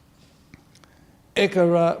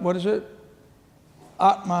ekara, what is it?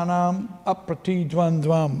 Atmanam aprati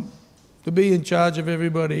dvandvam. To be in charge of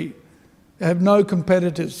everybody. Have no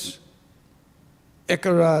competitors.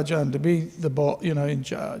 Ekarajan, to be the boss, in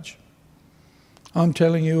charge. I'm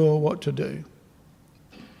telling you all what to do.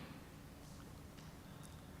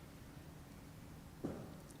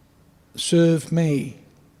 Serve me.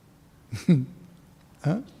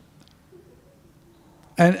 Huh?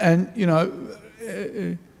 And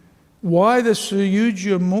why the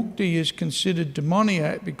Suyuja Mukti is considered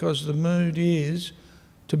demoniac? Because the mood is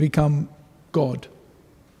to become God.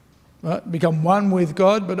 Right? Become one with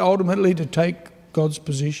God, but ultimately to take God's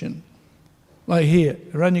position. Like here,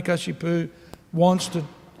 Hiranyakashipu wants to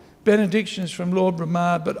benedictions from Lord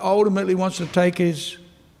Brahma, but ultimately wants to take his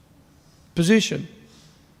position.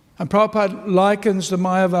 And Prabhupada likens the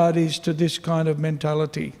Mayavadis to this kind of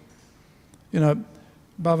mentality.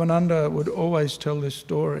 Bhavananda would always tell this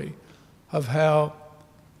story of how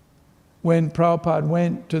when Prabhupada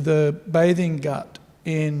went to the bathing gut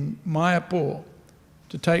in Mayapur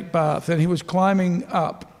to take bath, and he was climbing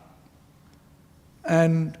up,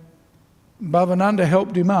 and Bhavananda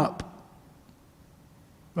helped him up,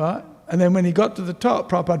 right? And then when he got to the top,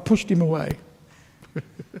 Prabhupada pushed him away.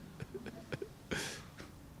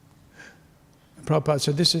 Prabhupada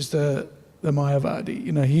said, this is the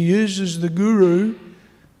Mayavadi. He uses the guru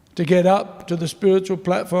to get up to the spiritual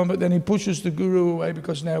platform, but then he pushes the guru away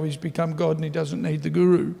because now he's become God and he doesn't need the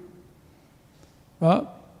guru. Right?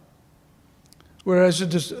 Whereas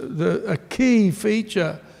a key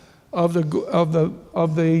feature of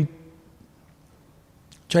the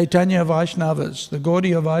Chaitanya Vaishnavas, the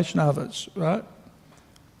Gaudiya Vaishnavas, right,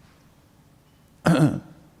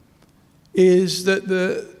 is that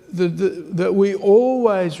that we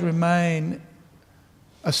always remain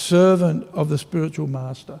a servant of the spiritual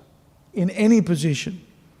master in any position,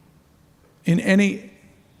 even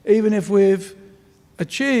if we've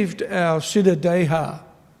achieved our Siddha Deha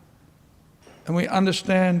and we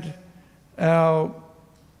understand our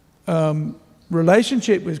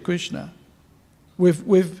relationship with Krishna. We've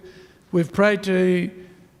prayed to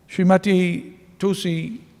Srimati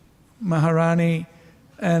Tulsi Maharani,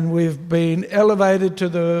 and we've been elevated to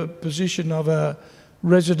the position of a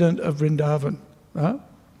resident of Vrindavan. Right?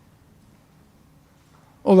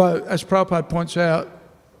 Although, as Prabhupada points out,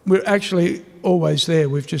 we're actually always there.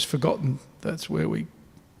 We've just forgotten that's where we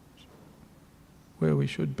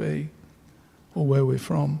should be, or where we're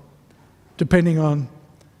from, depending on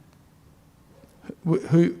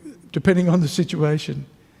the situation.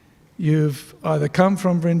 You've either come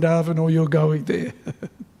from Vrindavan or you're going there.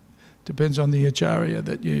 Depends on the acharya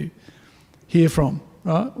that you hear from,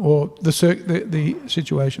 right? Or the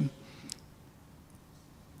situation.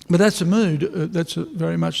 But that's the mood. That's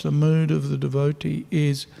very much the mood of the devotee.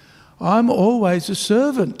 Is I'm always a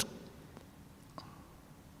servant.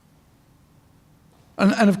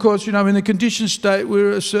 And of course, in the conditioned state,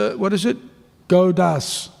 we're what is it?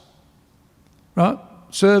 Godas, right?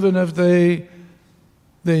 Servant of the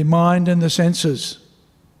mind and the senses,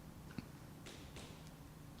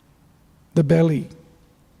 the belly,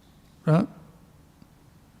 right?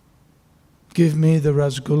 Give me the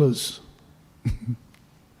rasgullas.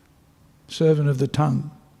 Servant of the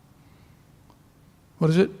tongue.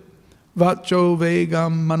 What is it? Vacho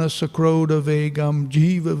vegam manasakroda vegam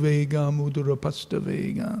jiva vegam udurapasta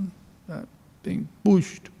vegam. Being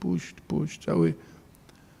pushed. So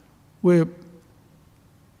we're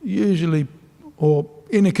usually, or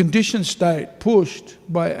in a conditioned state, pushed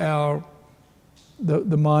by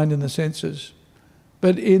the mind and the senses.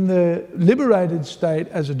 But in the liberated state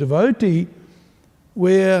as a devotee,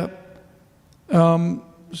 we're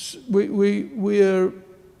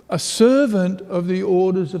a servant of the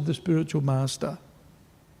orders of the spiritual master.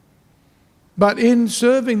 But in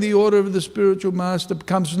serving the order of the spiritual master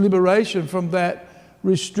comes liberation from that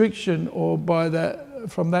restriction or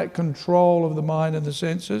from that control of the mind and the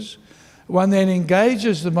senses. One then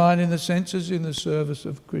engages the mind and the senses in the service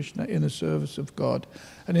of Krishna, in the service of God.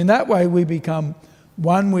 And in that way we become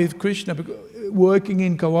one with Krishna, working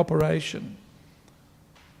in cooperation.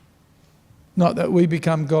 Not that we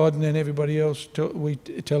become God and then we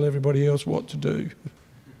tell everybody else what to do.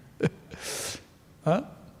 Huh?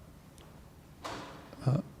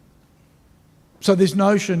 So this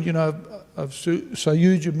notion, of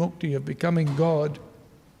Sayuja Mukti, of becoming God,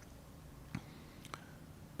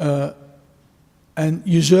 and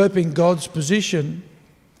usurping God's position,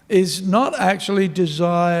 is not actually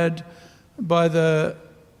desired by the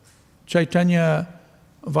Chaitanya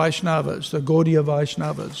Vaishnavas, the Gaudiya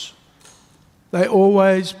Vaishnavas. They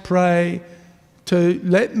always pray to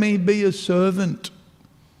let me be a servant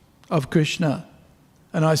of Krishna.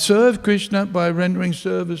 And I serve Krishna by rendering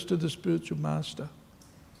service to the spiritual master.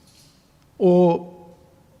 Or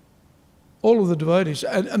all of the devotees.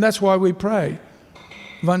 And that's why we pray.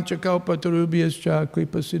 Vanchakalpatarubhyascha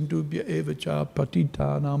kripasindubhya evacha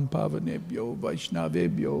patitanam pavanebhyo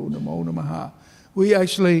vaishnavebhyo namo namaha. We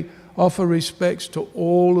actually offer respects to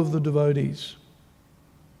all of the devotees.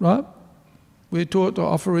 Right? We're taught to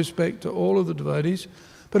offer respect to all of the devotees.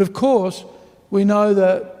 But of course, we know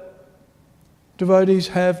that devotees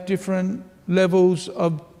have different levels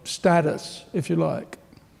of status, if you like.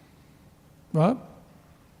 Right?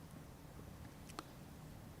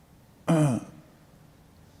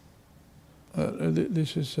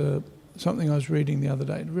 This is something I was reading the other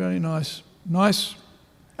day. Really nice.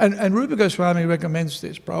 And Rupa Goswami recommends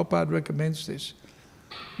this. Prabhupada recommends this.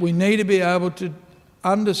 We need to be able to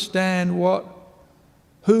understand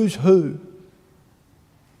who's who.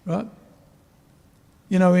 Right?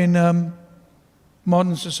 In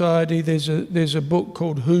modern society, there's a book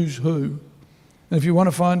called Who's Who. And if you want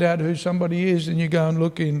to find out who somebody is, then you go and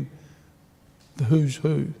look in the Who's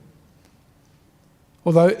Who.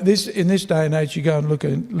 Although in this day and age, you go and look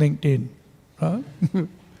at LinkedIn, right? If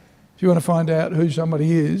you want to find out who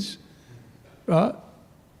somebody is, right?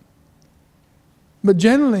 But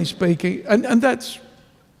generally speaking, and that's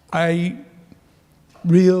a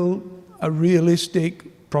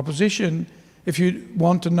realistic proposition if you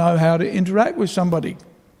want to know how to interact with somebody,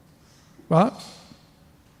 right?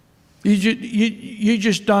 You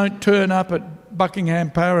just don't turn up at Buckingham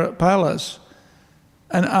Palace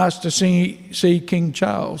and ask to see King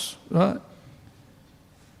Charles, right?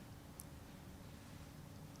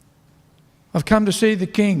 I've come to see the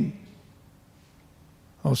King.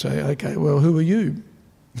 I'll say, okay, well, who are you?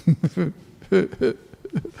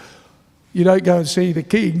 You don't go and see the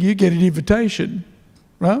King, you get an invitation,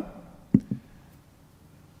 right?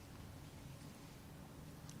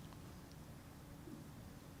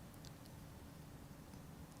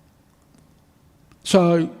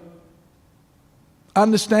 So,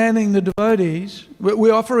 understanding the devotees, we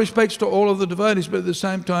offer respects to all of the devotees, but at the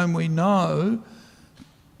same time we know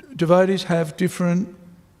devotees have different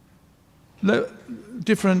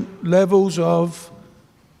levels of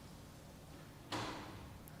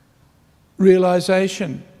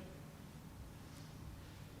realization,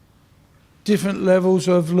 different levels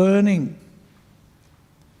of learning,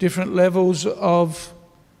 different levels of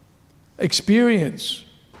experience.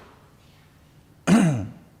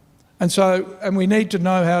 And we need to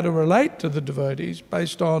know how to relate to the devotees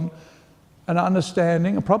based on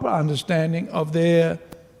a proper understanding of their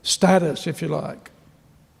status, if you like.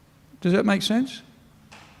 Does that make sense?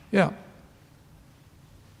 Yeah.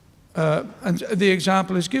 And the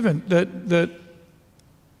example is given that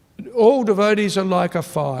all devotees are like a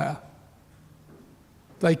fire.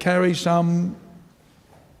 They carry some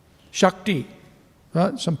shakti,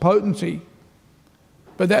 right? Some potency.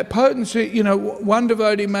 But that potency, one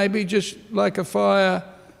devotee may be just like a fire.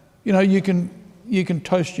 You can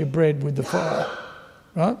toast your bread with the fire,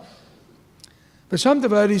 right? But some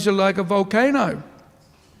devotees are like a volcano,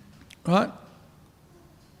 right?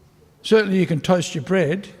 Certainly you can toast your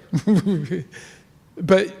bread,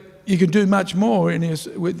 but you can do much more in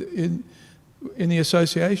the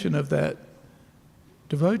association of that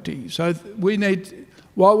devotee. So we need,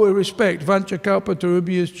 while we respect vancha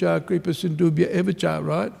kalpatarubhyascha kripa sindhubhya evacha,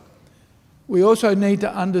 right? We also need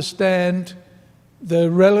to understand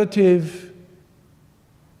the relative,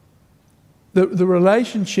 the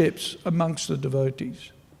relationships amongst the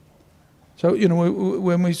devotees. So,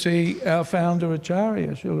 when we see our founder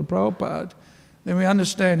Acharya, Srila Prabhupada, then we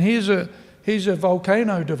understand he's a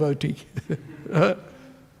volcano devotee. Right?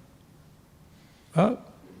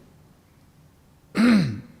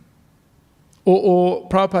 Or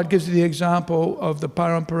Prabhupada gives the example of the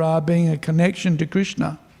parampara being a connection to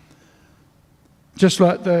Krishna. Just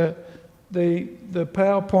like the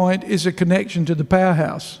PowerPoint is a connection to the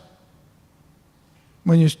powerhouse.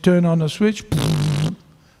 When you turn on the switch,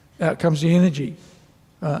 out comes the energy.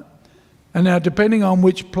 Right? And now depending on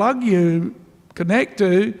which plug you connect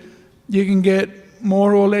to, you can get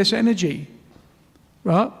more or less energy.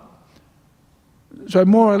 Right? So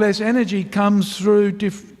more or less energy comes through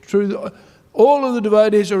all of the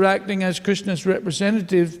devotees are acting as Krishna's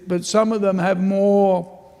representatives, but some of them have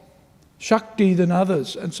more Shakti than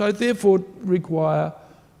others, and so therefore require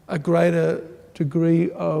a greater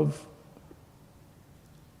degree of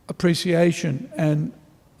appreciation and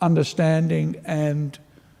understanding and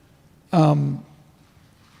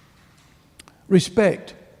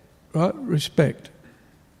respect, right? Respect.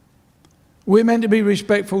 We're meant to be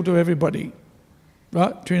respectful to everybody,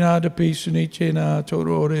 right? Trinadapi sunichena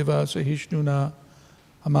tororeva sahishnuna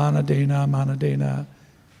amanadena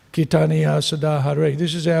Kitaniya sadahare.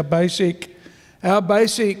 This is our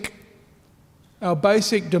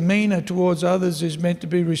basic demeanour towards others is meant to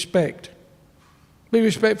be respect. Be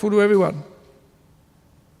respectful to everyone.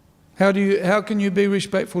 How can you be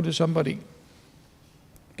respectful to somebody?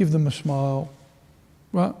 Give them a smile,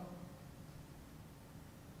 right?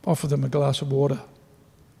 Offer them a glass of water.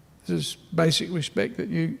 This is basic respect that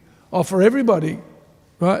you offer everybody,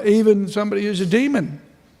 right? Even somebody who's a demon,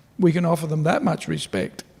 we can offer them that much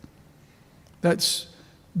respect. That's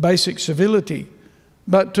basic civility.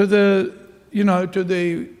 But to the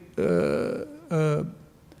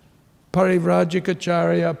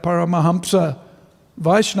Parivrajikacharya, Paramahamsa,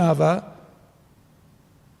 Vaishnava,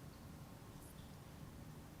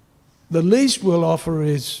 the least we'll offer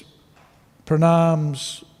is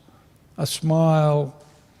pranams, a smile,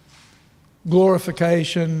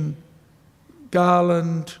 glorification,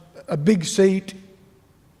 garland, a big seat,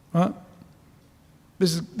 right?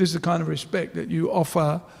 This is the kind of respect that you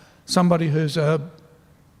offer somebody who's a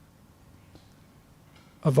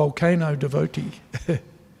volcano devotee.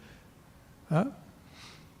 Huh?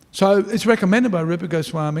 So it's recommended by Rupa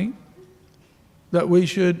Goswami that we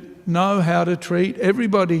should know how to treat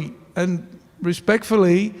everybody and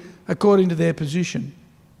respectfully according to their position.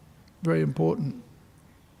 Very important.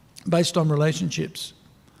 Based on relationships.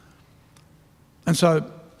 And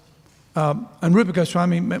so and Rupa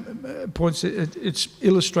Goswami points it's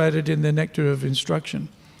illustrated in the Nectar of Instruction,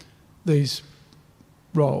 these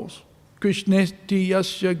roles. Krishnesti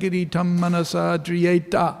yasya giritam manasa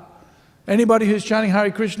driyeta. Anybody who's chanting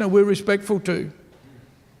Hare Krishna, we're respectful to.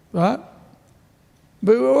 Right?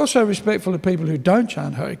 But we're also respectful of people who don't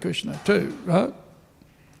chant Hare Krishna too, right?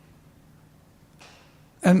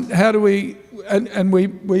 And how do we, and we're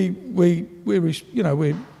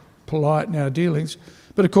polite in our dealings,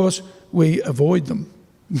 but of course we avoid them.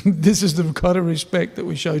 This is the kind of respect that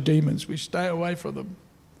we show demons. We stay away from them.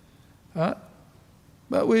 Right?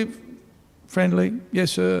 But we're friendly.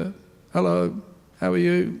 Yes, sir. Hello. How are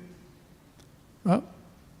you? Right?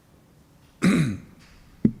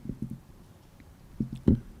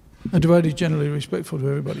 A devotee is generally respectful to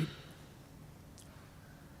everybody.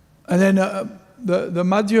 And then the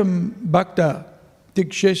Madhyam Bhakta,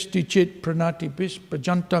 Dikshesti Chit Pranati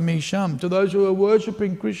Bhajantam Isham. To those who are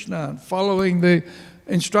worshipping Krishna, following the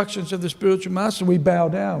instructions of the spiritual master, we bow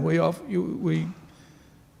down. We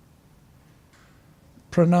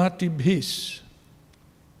Pranati Bhis.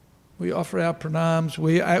 We offer our pranams.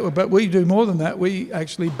 But we do more than that. We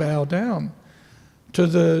actually bow down to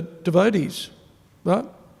the devotees. Right?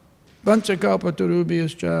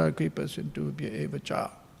 Vanchakalpatarubhyascha kripa sindhubhya eva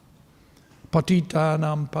cha.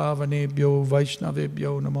 Patitanam pavanebhyo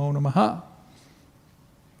vaishnavebhyo namo namaha.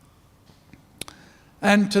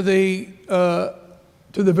 And to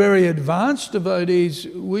the very advanced devotees,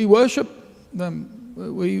 we worship them.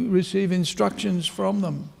 We receive instructions from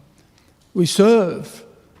them. We serve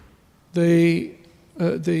the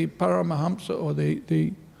Paramahamsa or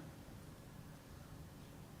the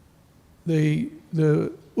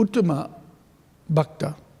Uttama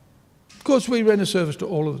Bhakta. Of course, we render service to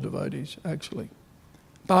all of the devotees, actually.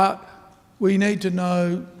 But we need to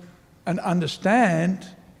know and understand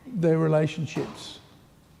their relationships,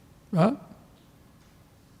 right?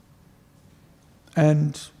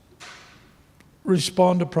 And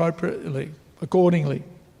respond appropriately, accordingly.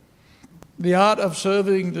 The art of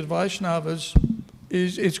serving the Vaishnavas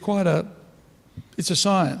it's a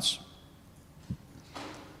science.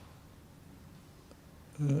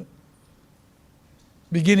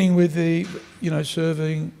 Beginning with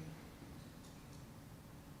serving,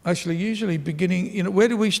 actually usually beginning, where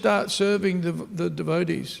do we start serving the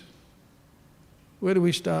devotees? Where do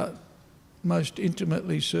we start most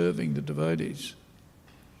intimately serving the devotees?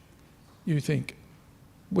 You think?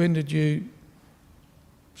 When did you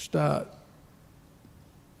start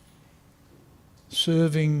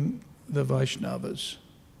serving the Vaishnavas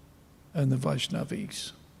and the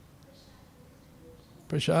Vaishnavis?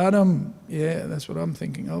 Prasadam, yeah, that's what I'm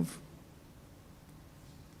thinking of.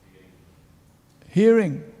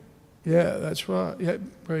 Hearing, yeah, that's right. Yeah,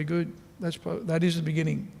 very good. That is the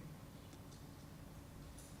beginning.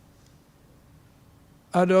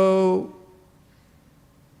 Ado,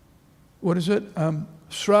 what is it?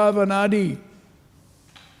 Sravanadi.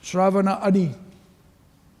 Sravana Adi.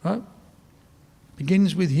 Right?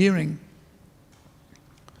 Begins with hearing.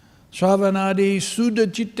 Sravanadi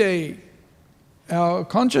Sudachitte. Our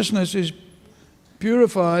consciousness is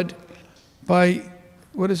purified by,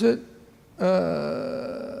 what is it?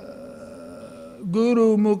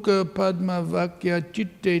 Guru Mukha Padma Vakya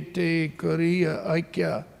Chitte Te Kariya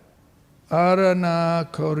Aikya Arana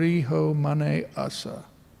Koriho Mane Asa.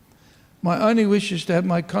 My only wish is to have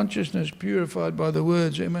my consciousness purified by the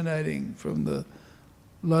words emanating from the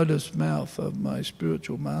lotus mouth of my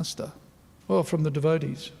spiritual master, or from the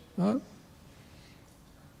devotees. Right?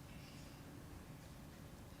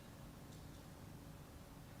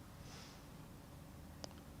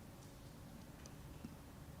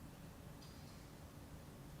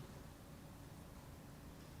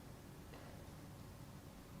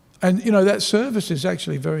 And that service is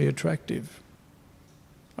actually very attractive.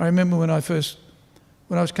 I remember when I was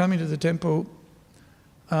coming to the temple,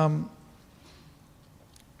 and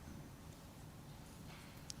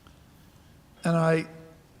I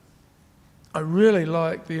really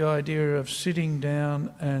liked the idea of sitting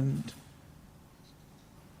down and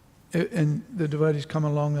the devotees come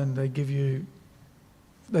along and they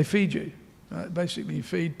feed you. Right? Basically, you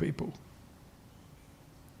feed people.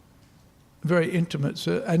 Very intimate,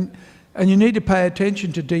 and you need to pay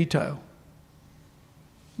attention to detail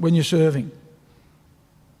when you're serving,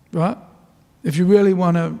 right? If you really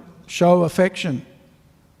want to show affection.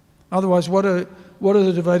 Otherwise, what do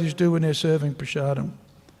the devotees do when they're serving prasadam?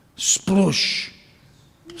 Splush.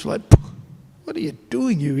 It's like, what are you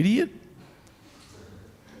doing, you idiot?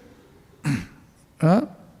 Right?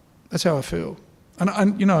 That's how I feel. And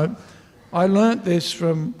I learnt this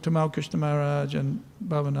from Tamal Krishna Maharaj and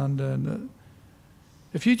Bhavananda. And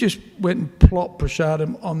if you just went and plopped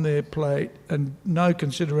prasadam on their plate and no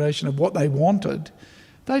consideration of what they wanted,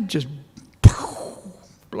 they'd just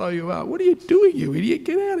blow you up. What are you doing, you idiot?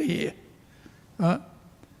 Get out of here.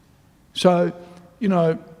 So,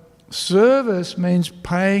 service means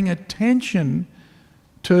paying attention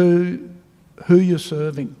to who you're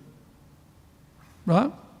serving.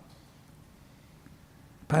 Right?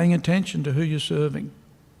 Paying attention to who you're serving.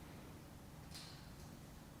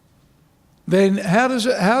 Then how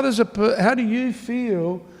do you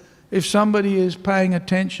feel if somebody is paying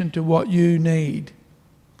attention to what you need?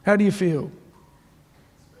 How do you feel?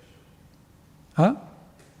 Huh?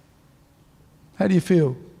 How do you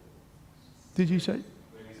feel? Did you say?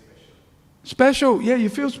 Very special. Special, yeah, you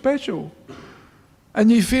feel special.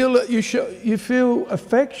 And you feel you feel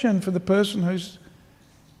affection for the person who's.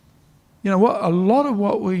 A lot of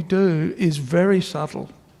what we do is very subtle.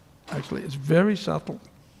 Actually, it's very subtle.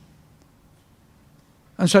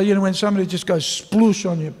 And so, when somebody just goes sploosh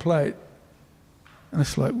on your plate, and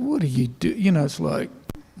it's like, what do you do? It's like,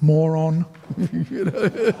 moron.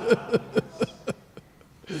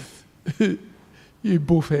 You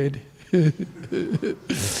buffhead.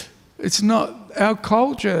 It's not, our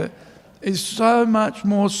culture is so much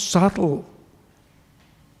more subtle.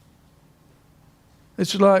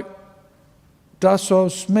 It's like,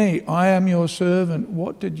 dasos me, I am your servant.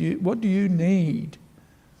 What do you need?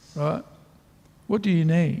 Right? What do you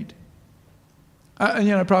need? And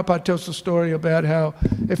Prabhupada tells the story about how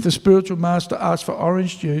if the spiritual master asks for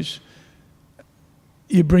orange juice,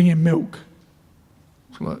 you bring him milk.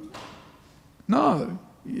 It's like, no,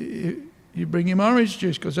 you bring him orange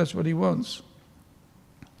juice because that's what he wants.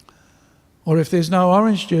 Or if there's no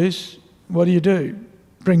orange juice, what do?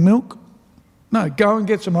 Bring milk? No, go and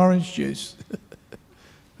get some orange juice.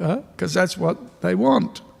 Because that's what they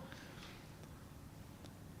want.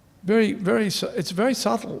 It's very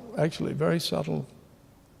subtle, actually, very subtle.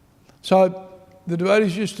 So the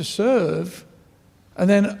devotees used to serve, and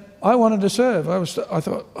then I wanted to serve. I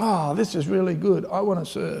thought, this is really good. I want to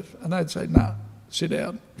serve. And they'd say, no, sit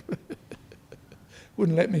down.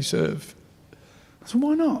 Wouldn't let me serve. I said,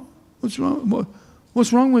 why not? What's wrong?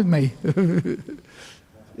 What's wrong with me?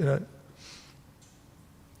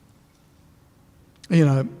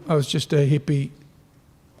 I was just a hippie,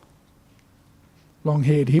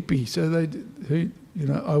 long-haired hippie. So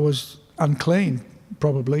I was unclean,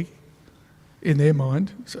 probably, in their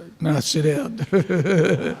mind. So, no, sit down.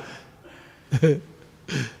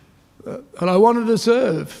 And I wanted to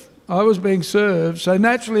serve. I was being served. So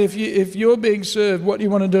naturally, if you're being served, what do you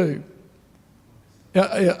want to do?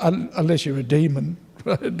 Unless you're a demon.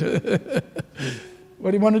 Right?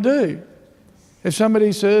 What do you want to do? If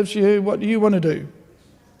somebody serves you, what do you want to do?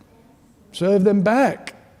 Serve them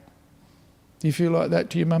back. Do you feel like that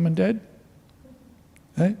to your mum and dad?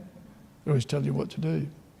 They always tell you what to do.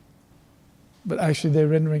 But actually they're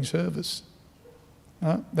rendering service.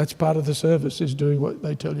 That's part of the service, is doing what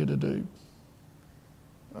they tell you to do.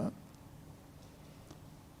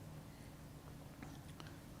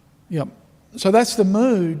 Yep. So that's the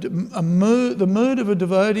mood. The mood of a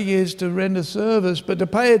devotee is to render service, but to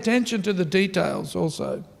pay attention to the details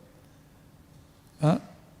also.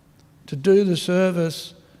 To do the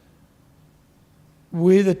service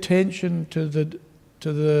with attention to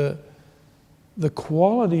the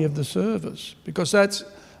quality of the service, because that's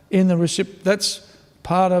that's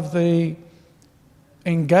part of the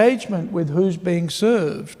engagement with who's being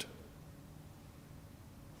served.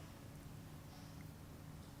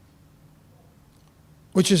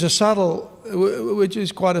 Which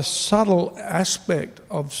is quite a subtle aspect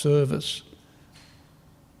of service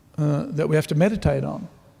that we have to meditate on.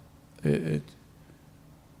 The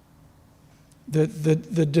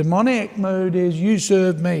demoniac mood is, you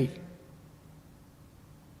serve me.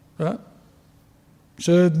 Right?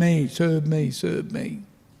 Serve me, serve me, serve me.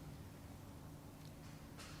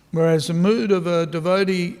 Whereas the mood of a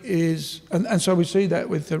devotee is, and so we see that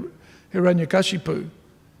with Hiranyakashipu.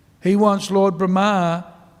 He wants Lord Brahma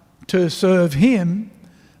to serve him,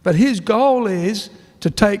 but his goal is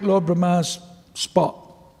to take Lord Brahma's spot.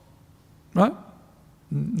 Right?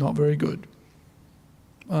 Not very good.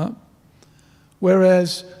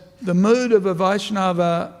 Whereas the mood of a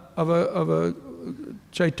Vaishnava, of a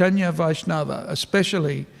Chaitanya Vaishnava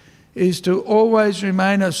especially, is to always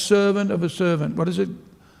remain a servant of a servant. What is it?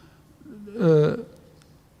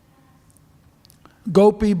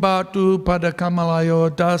 Gopi Bhatu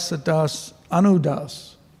Padakamalayo Dasa Das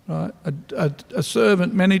Anudas. Right? A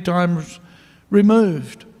servant many times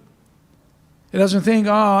removed. He doesn't think,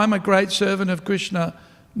 I'm a great servant of Krishna.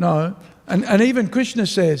 No. And even Krishna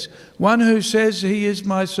says, one who says he is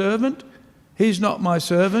my servant, he's not my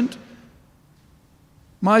servant.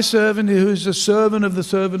 My servant who's a servant of the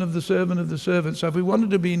servant of the servant of the servant. So if we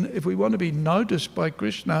want to be noticed by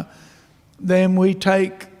Krishna, then we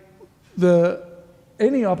take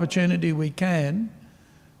any opportunity we can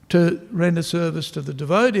to render service to the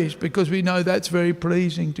devotees, because we know that's very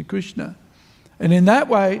pleasing to Krishna. And in that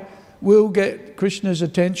way, we'll get Krishna's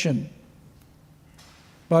attention.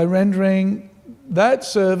 By rendering that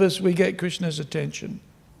service, we get Krishna's attention.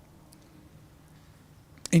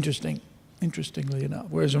 Interestingly enough.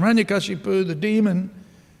 Whereas Hiranyakashipu, the demon,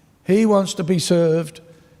 he wants to be served,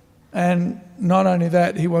 and not only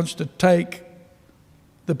that, he wants to take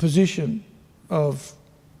the position of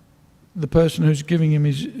the person who's giving him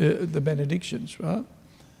the benedictions, right?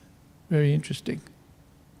 Very interesting.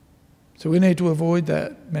 So we need to avoid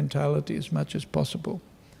that mentality as much as possible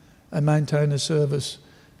and maintain a service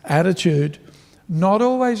attitude. Not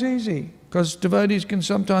always easy, because devotees can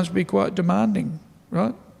sometimes be quite demanding,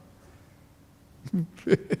 right?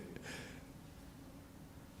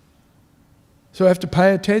 So we have to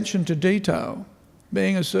pay attention to detail.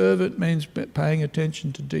 Being a servant means paying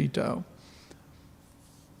attention to detail.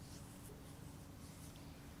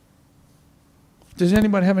 Does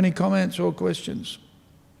anybody have any comments or questions?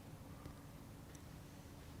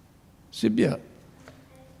 Sibya,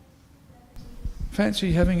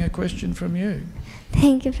 fancy having a question from you.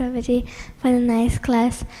 Thank you, Prabhuji, for the nice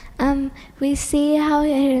class. We see how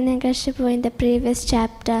Hiranyakashipu in the previous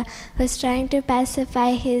chapter was trying to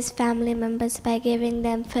pacify his family members by giving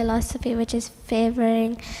them philosophy which is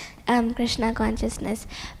favoring Krishna consciousness.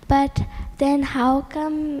 But then how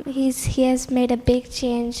come he has made a big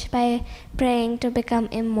change by praying to become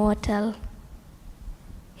immortal?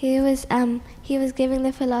 He was giving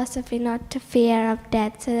the philosophy not to fear of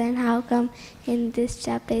death. So then how come in this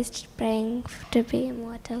chapter he's praying to be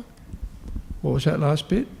immortal? What was that last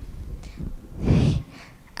bit?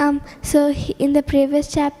 In the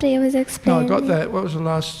previous chapter he was explaining... No, I got that. What was the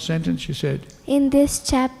last sentence you said? In this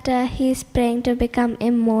chapter he's praying to become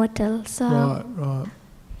immortal. So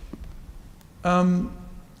Right.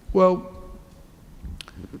 Well,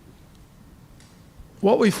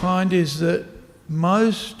 what we find is that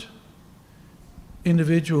most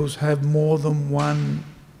individuals have more than one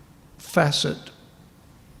face,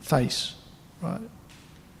 right,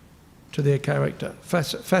 to their character.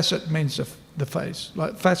 Facet means the face,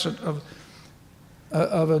 like facet of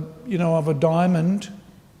a diamond.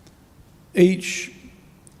 Each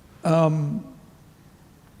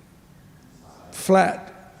flat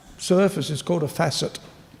surface is called a facet,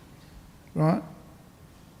 right?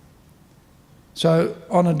 So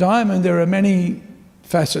on a diamond there are many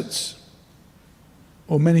facets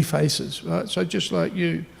or many faces, right? So just like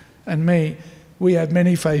you and me, we have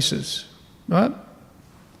many faces, right?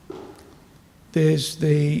 There's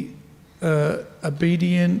the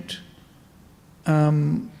obedient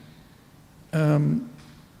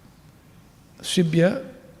Sibya,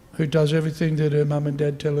 who does everything that her mum and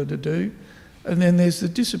dad tell her to do, and then there's the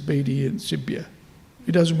disobedient Sibya,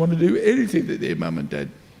 who doesn't want to do anything that her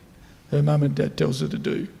mum and dad tells her to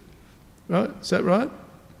do. Right? Is that right?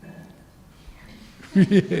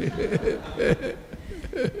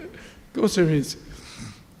 Of course there is.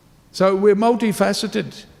 So we're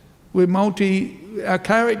multifaceted. Our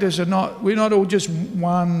characters we're not all just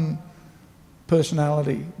one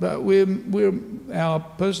personality, but our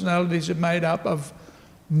personalities are made up of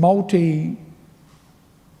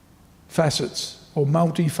multi-facets or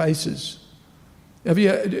multi-faces. Have you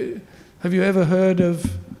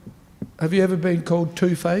ever been called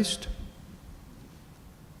two-faced?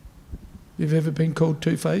 You've ever been called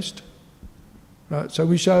two-faced? Right, so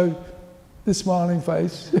we show the smiling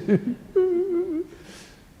face, and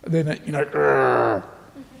then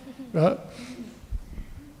right?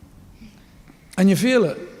 And you feel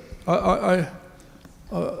it.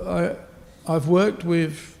 I've worked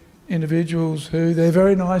with individuals who they're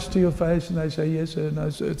very nice to your face and they say, yes sir, no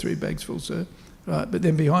sir, 3 bags full sir. Right, but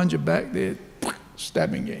then behind your back they're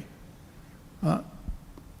stabbing you. Right?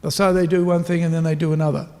 So they do one thing and then they do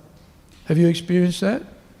another. Have you experienced that?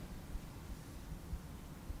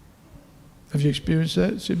 Have you experienced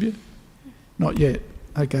that, Sibya? Not yet.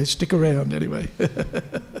 Okay, stick around anyway.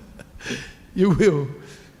 You will.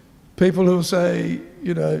 People who will say,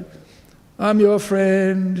 I'm your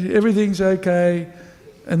friend, everything's okay,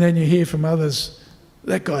 and then you hear from others,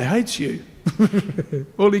 that guy hates you.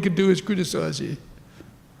 All he can do is criticise you.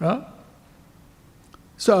 Right?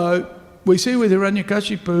 So, we see with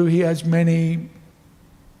Hiranyakashipu, he has many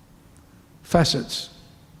facets.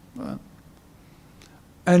 Right?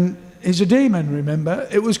 And he's a demon, remember?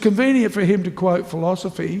 It was convenient for him to quote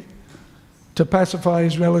philosophy to pacify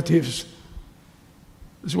his relatives.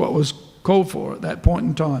 Is what was called for at that point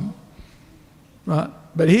in time. Right?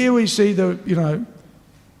 But here we see the real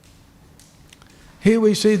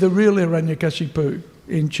Hiranyakashipu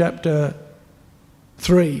in chapter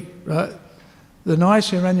 3, right? The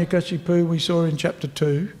nice Hiranyakashipu we saw in chapter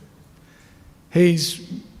 2, he's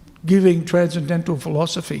giving transcendental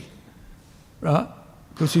philosophy, right?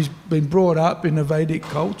 Because he's been brought up in a Vedic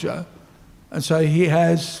culture, and so he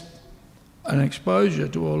has an exposure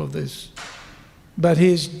to all of this. But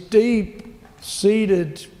his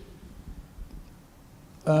deep-seated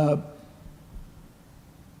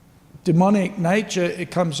demonic nature,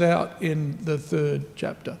 it comes out in the 3rd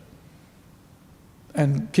chapter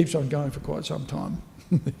and keeps on going for quite some time.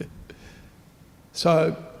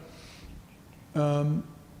 So, and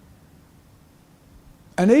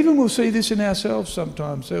even we'll see this in ourselves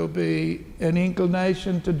sometimes. There'll be an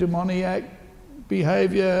inclination to demoniac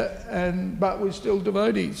behaviour, but we're still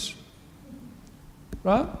devotees.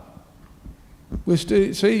 Right? We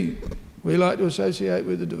like to associate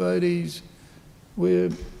with the devotees. We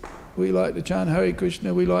like to chant Hare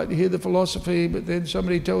Krishna. We like to hear the philosophy. But then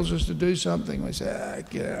somebody tells us to do something. We say,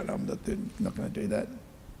 "Get out! I'm not going to do that."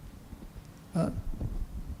 Right?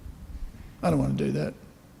 I don't want to do that.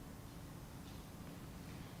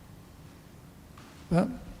 But,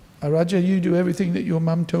 Raja, you do everything that your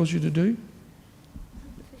mum tells you to do?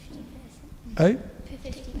 50%. Eh?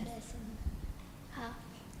 50%. Half.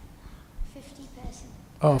 50%.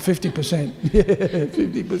 Oh, 50%. Yeah,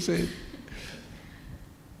 50%.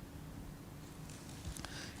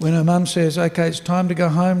 When her mum says, okay, it's time to go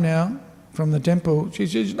home now from the temple, she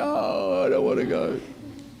says, no, I don't want to go.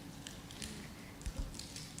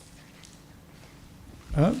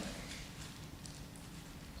 Huh?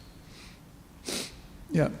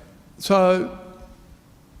 Yeah. So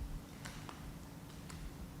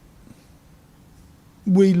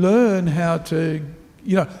we learn how to,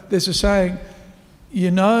 there's a saying, you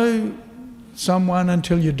know someone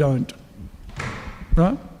until you don't,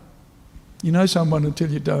 right? You know someone until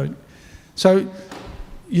you don't. So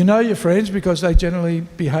you know your friends because they generally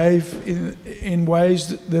behave in ways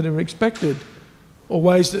that are expected or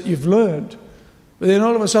ways that you've learned. But then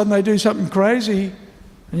all of a sudden they do something crazy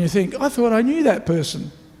and you think, I thought I knew that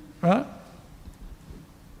person, right?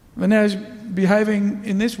 But now he's behaving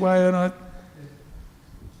in this way and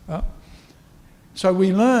So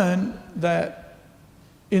we learn that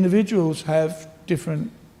individuals have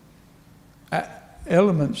different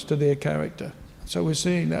elements to their character. So we're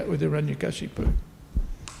seeing that with Hiranyakashipu.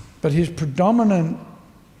 But his predominant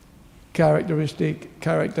character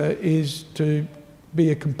is to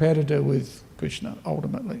be a competitor with Krishna,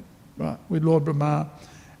 ultimately, right? With Lord Brahma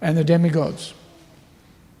and the demigods.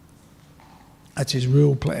 That's his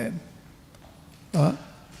real plan, right?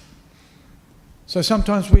 So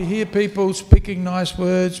sometimes we hear people speaking nice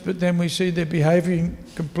words, but then we see they're behaving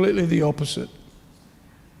completely the opposite.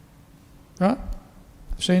 Right?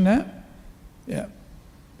 Seen that? Yeah.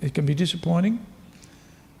 It can be disappointing,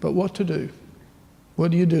 but what to do?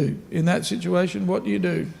 What do you do? In that situation, what do you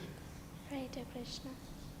do? Pray to Krishna.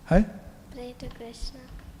 Hey? Pray to Krishna.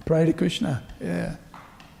 Pray to Krishna, yeah.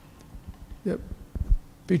 Yep.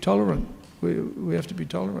 Be tolerant. We have to be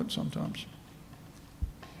tolerant sometimes.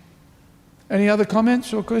 Any other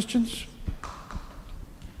comments or questions?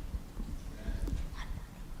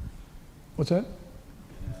 What's that?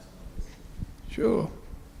 Sure.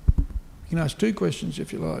 You can ask 2 questions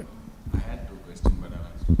if you like. I had 2 questions, but I'll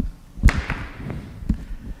ask.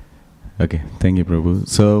 Okay, thank you, Prabhu.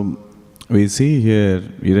 So we see here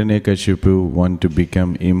Hiranyakashipu want to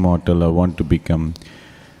become immortal or want to become.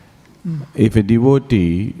 If a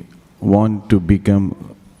devotee want to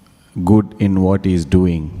become good in what he is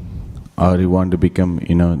doing, or he want to become,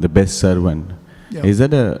 the best servant, Yep. Is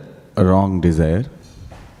that a wrong desire?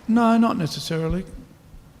 No, not necessarily.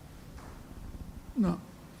 No.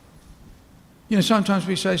 Sometimes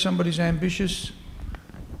we say somebody's ambitious.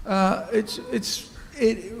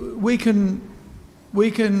 We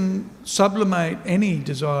can sublimate any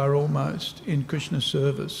desire almost in Krishna's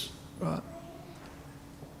service, right?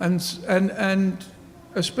 And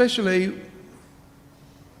especially,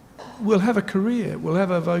 we'll have a career, we'll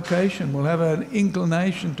have a vocation, we'll have an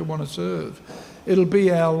inclination to want to serve. It'll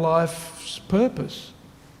be our life's purpose,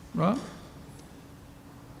 right?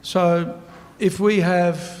 So if we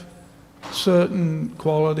have certain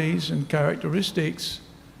qualities and characteristics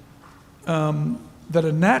that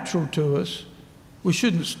are natural to us, we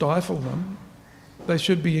shouldn't stifle them. They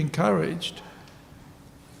should be encouraged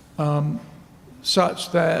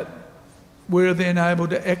such that we're then able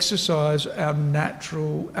to exercise our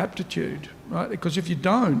natural aptitude, right? Because if you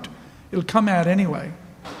don't, it'll come out anyway,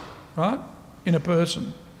 right? In a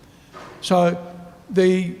person. So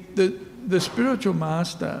the spiritual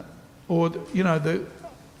master, or the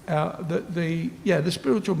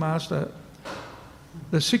spiritual master,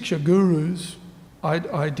 the Siksha gurus,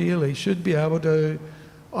 ideally should be able to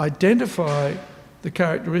identify the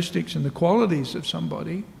characteristics and the qualities of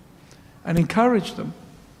somebody and encourage them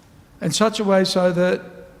in such a way so that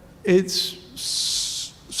it's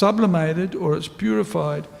sublimated or it's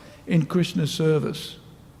purified in Krishna's service,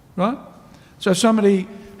 right? So if somebody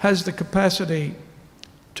has the capacity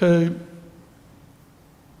to,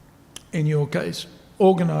 in your case,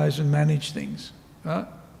 organise and manage things, right?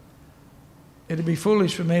 It'd be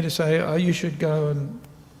foolish for me to say, oh, you should go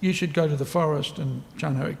to the forest and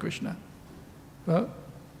chant Hare Krishna, right?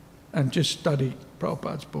 And just study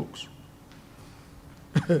Prabhupada's books.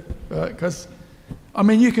 Right? Because,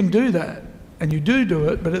 you can do that, and you do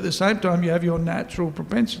it, but at the same time you have your natural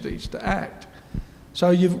propensities to act.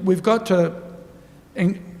 So we've got to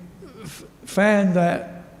fan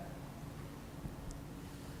that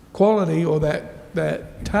quality or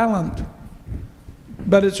that talent,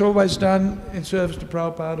 but it's always done in service to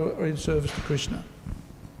Prabhupada or in service to Krishna,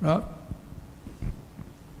 right?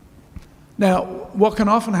 Now, what can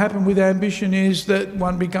often happen with ambition is that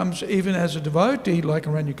one becomes, even as a devotee, like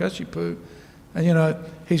Hiranyakashipu, and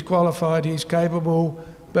he's qualified, he's capable,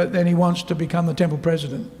 but then he wants to become the temple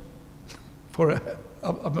president.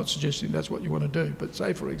 I'm not suggesting that's what you want to do, but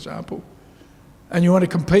say, for example, and you want to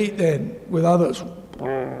compete then with others,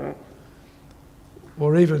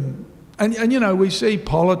 or even, and we see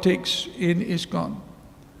politics in ISKCON.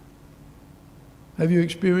 Have you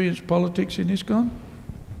experienced politics in ISKCON?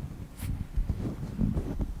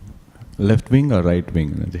 Left wing or right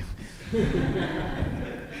wing?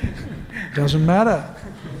 Doesn't matter.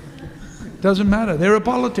 Doesn't matter. There are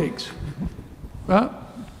politics. Right?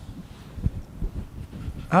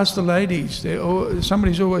 Ask the ladies.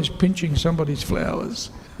 Somebody's always pinching somebody's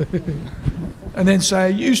flowers. And then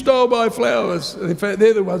saying, "You stole my flowers." In fact,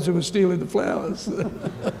 they're the ones who are stealing the flowers.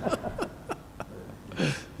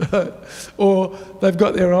 Or they've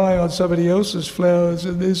got their eye on somebody else's flowers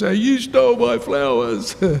and they say, "You stole my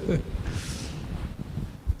flowers."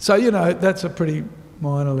 So, that's a pretty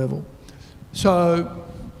minor level. So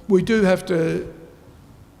we do have to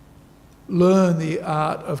learn the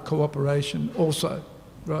art of cooperation also,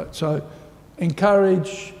 right? So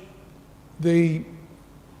encourage the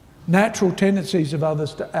natural tendencies of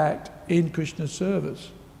others to act in Krishna's service.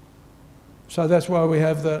 So that's why we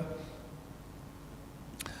have the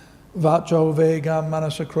Vacho Vegam,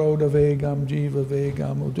 Manasakroda Vegam, Jiva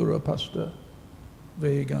Vegam, Udurapasta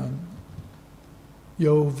Vegam,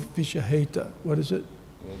 Yo Vishaheta. What is it?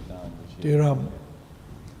 Dhiram.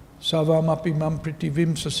 Savamapi mam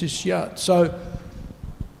pritivim sasisyat. So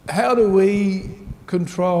how do we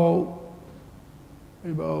control,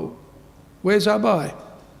 where's Abai?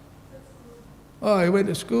 Oh, he went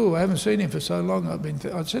to school. I haven't seen him for so long. I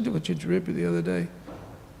said to Achintaripa the other day,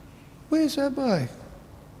 "Where's Abai?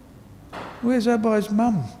 Where's Abai's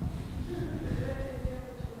mum?"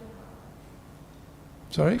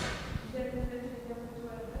 Sorry?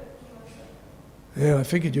 Yeah, I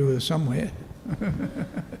figured you were somewhere.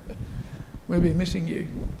 We'll be missing you.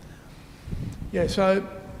 Yeah, so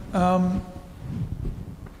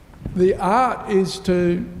the art is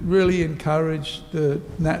to really encourage the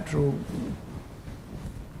natural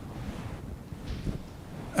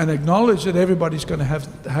and acknowledge that everybody's going to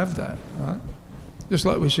have that, right? Just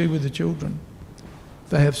like we see with the children.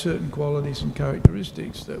 They have certain qualities and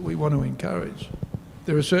characteristics that we want to encourage.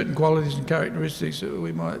 There are certain qualities and characteristics that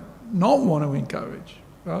we might not want to encourage,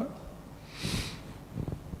 right?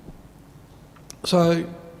 So,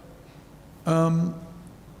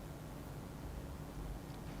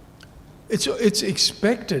 it's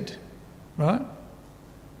expected, right?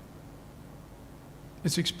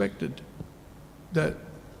 It's expected that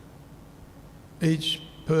each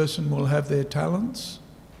person will have their talents,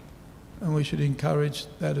 and we should encourage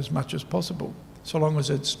that as much as possible, so long as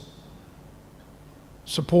it's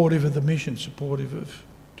supportive of the mission, supportive of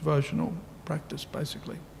devotional practice,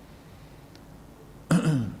 basically.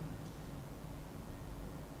 Does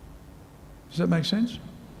that make sense?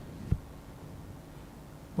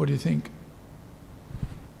 What do you think?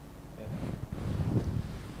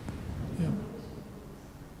 Yeah.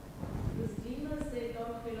 These demons, they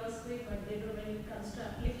talk philosophy, but they don't, when it comes to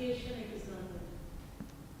application, it is not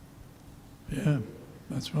good. Yeah,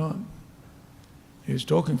 that's right. He was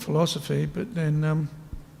talking philosophy, but then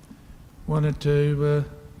wanted to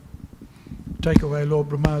take away Lord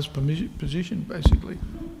Brahma's position, basically.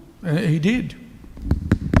 He did.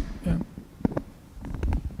 Yeah.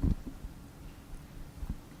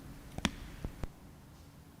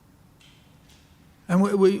 And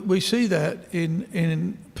we see that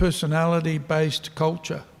in personality-based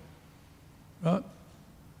culture, right?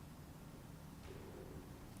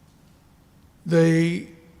 The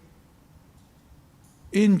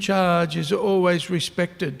in charge is always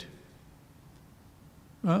respected,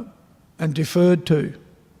 right? And deferred to.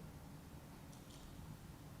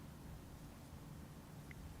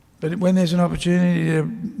 But when there's an opportunity to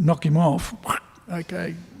knock him off,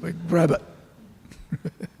 okay, we grab it.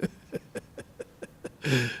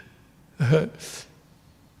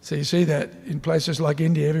 So you see that in places like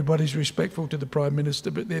India, everybody's respectful to the Prime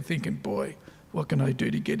Minister, but they're thinking, boy, what can I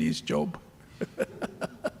do to get his job?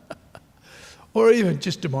 Or even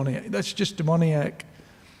just demoniac. That's just demoniac.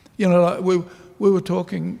 You know, like we were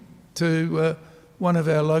talking to one of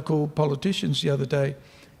our local politicians the other day,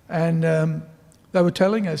 and they were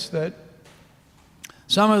telling us that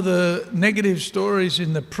some of the negative stories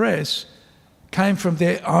in the press came from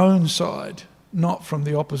their own side, not from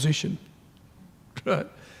the opposition. Right?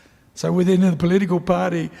 So within the political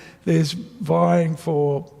party, there's vying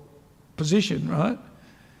for position, right?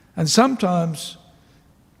 And sometimes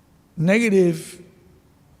negative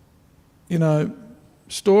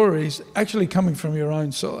stories actually coming from your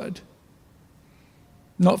own side,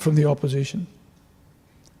 not from the opposition.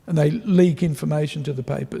 And they leak information to the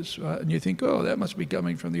papers, right? And you think, oh, that must be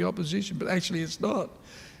coming from the opposition, but actually it's not.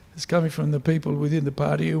 It's coming from the people within the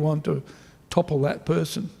party who want to topple that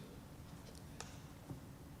person.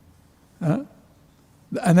 And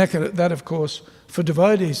that, of course, for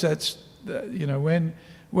devotees, that's, when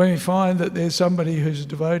we find that there's somebody who's a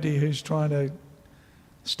devotee who's trying to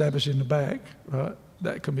stab us in the back, right?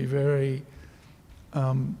 That can be very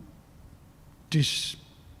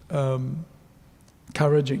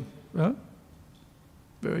discouraging, right?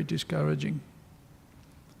 Very discouraging.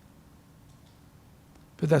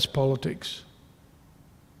 But that's politics.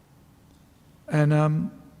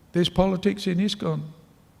 And there's politics in ISKCON.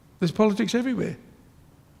 There's politics everywhere.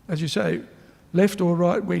 As you say, left or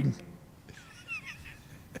right wing.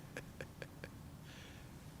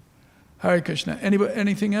 Hare Krishna.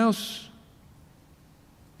 Anything else?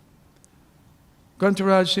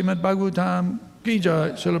 Grantaraj Srimad Bhagavatam ki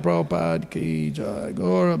jai, Srila Prabhupada ki jai,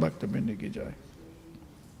 Gaura Bhaktivinoda ki jai.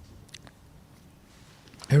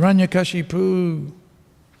 Hiranyakashipu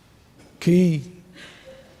ki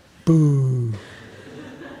boo.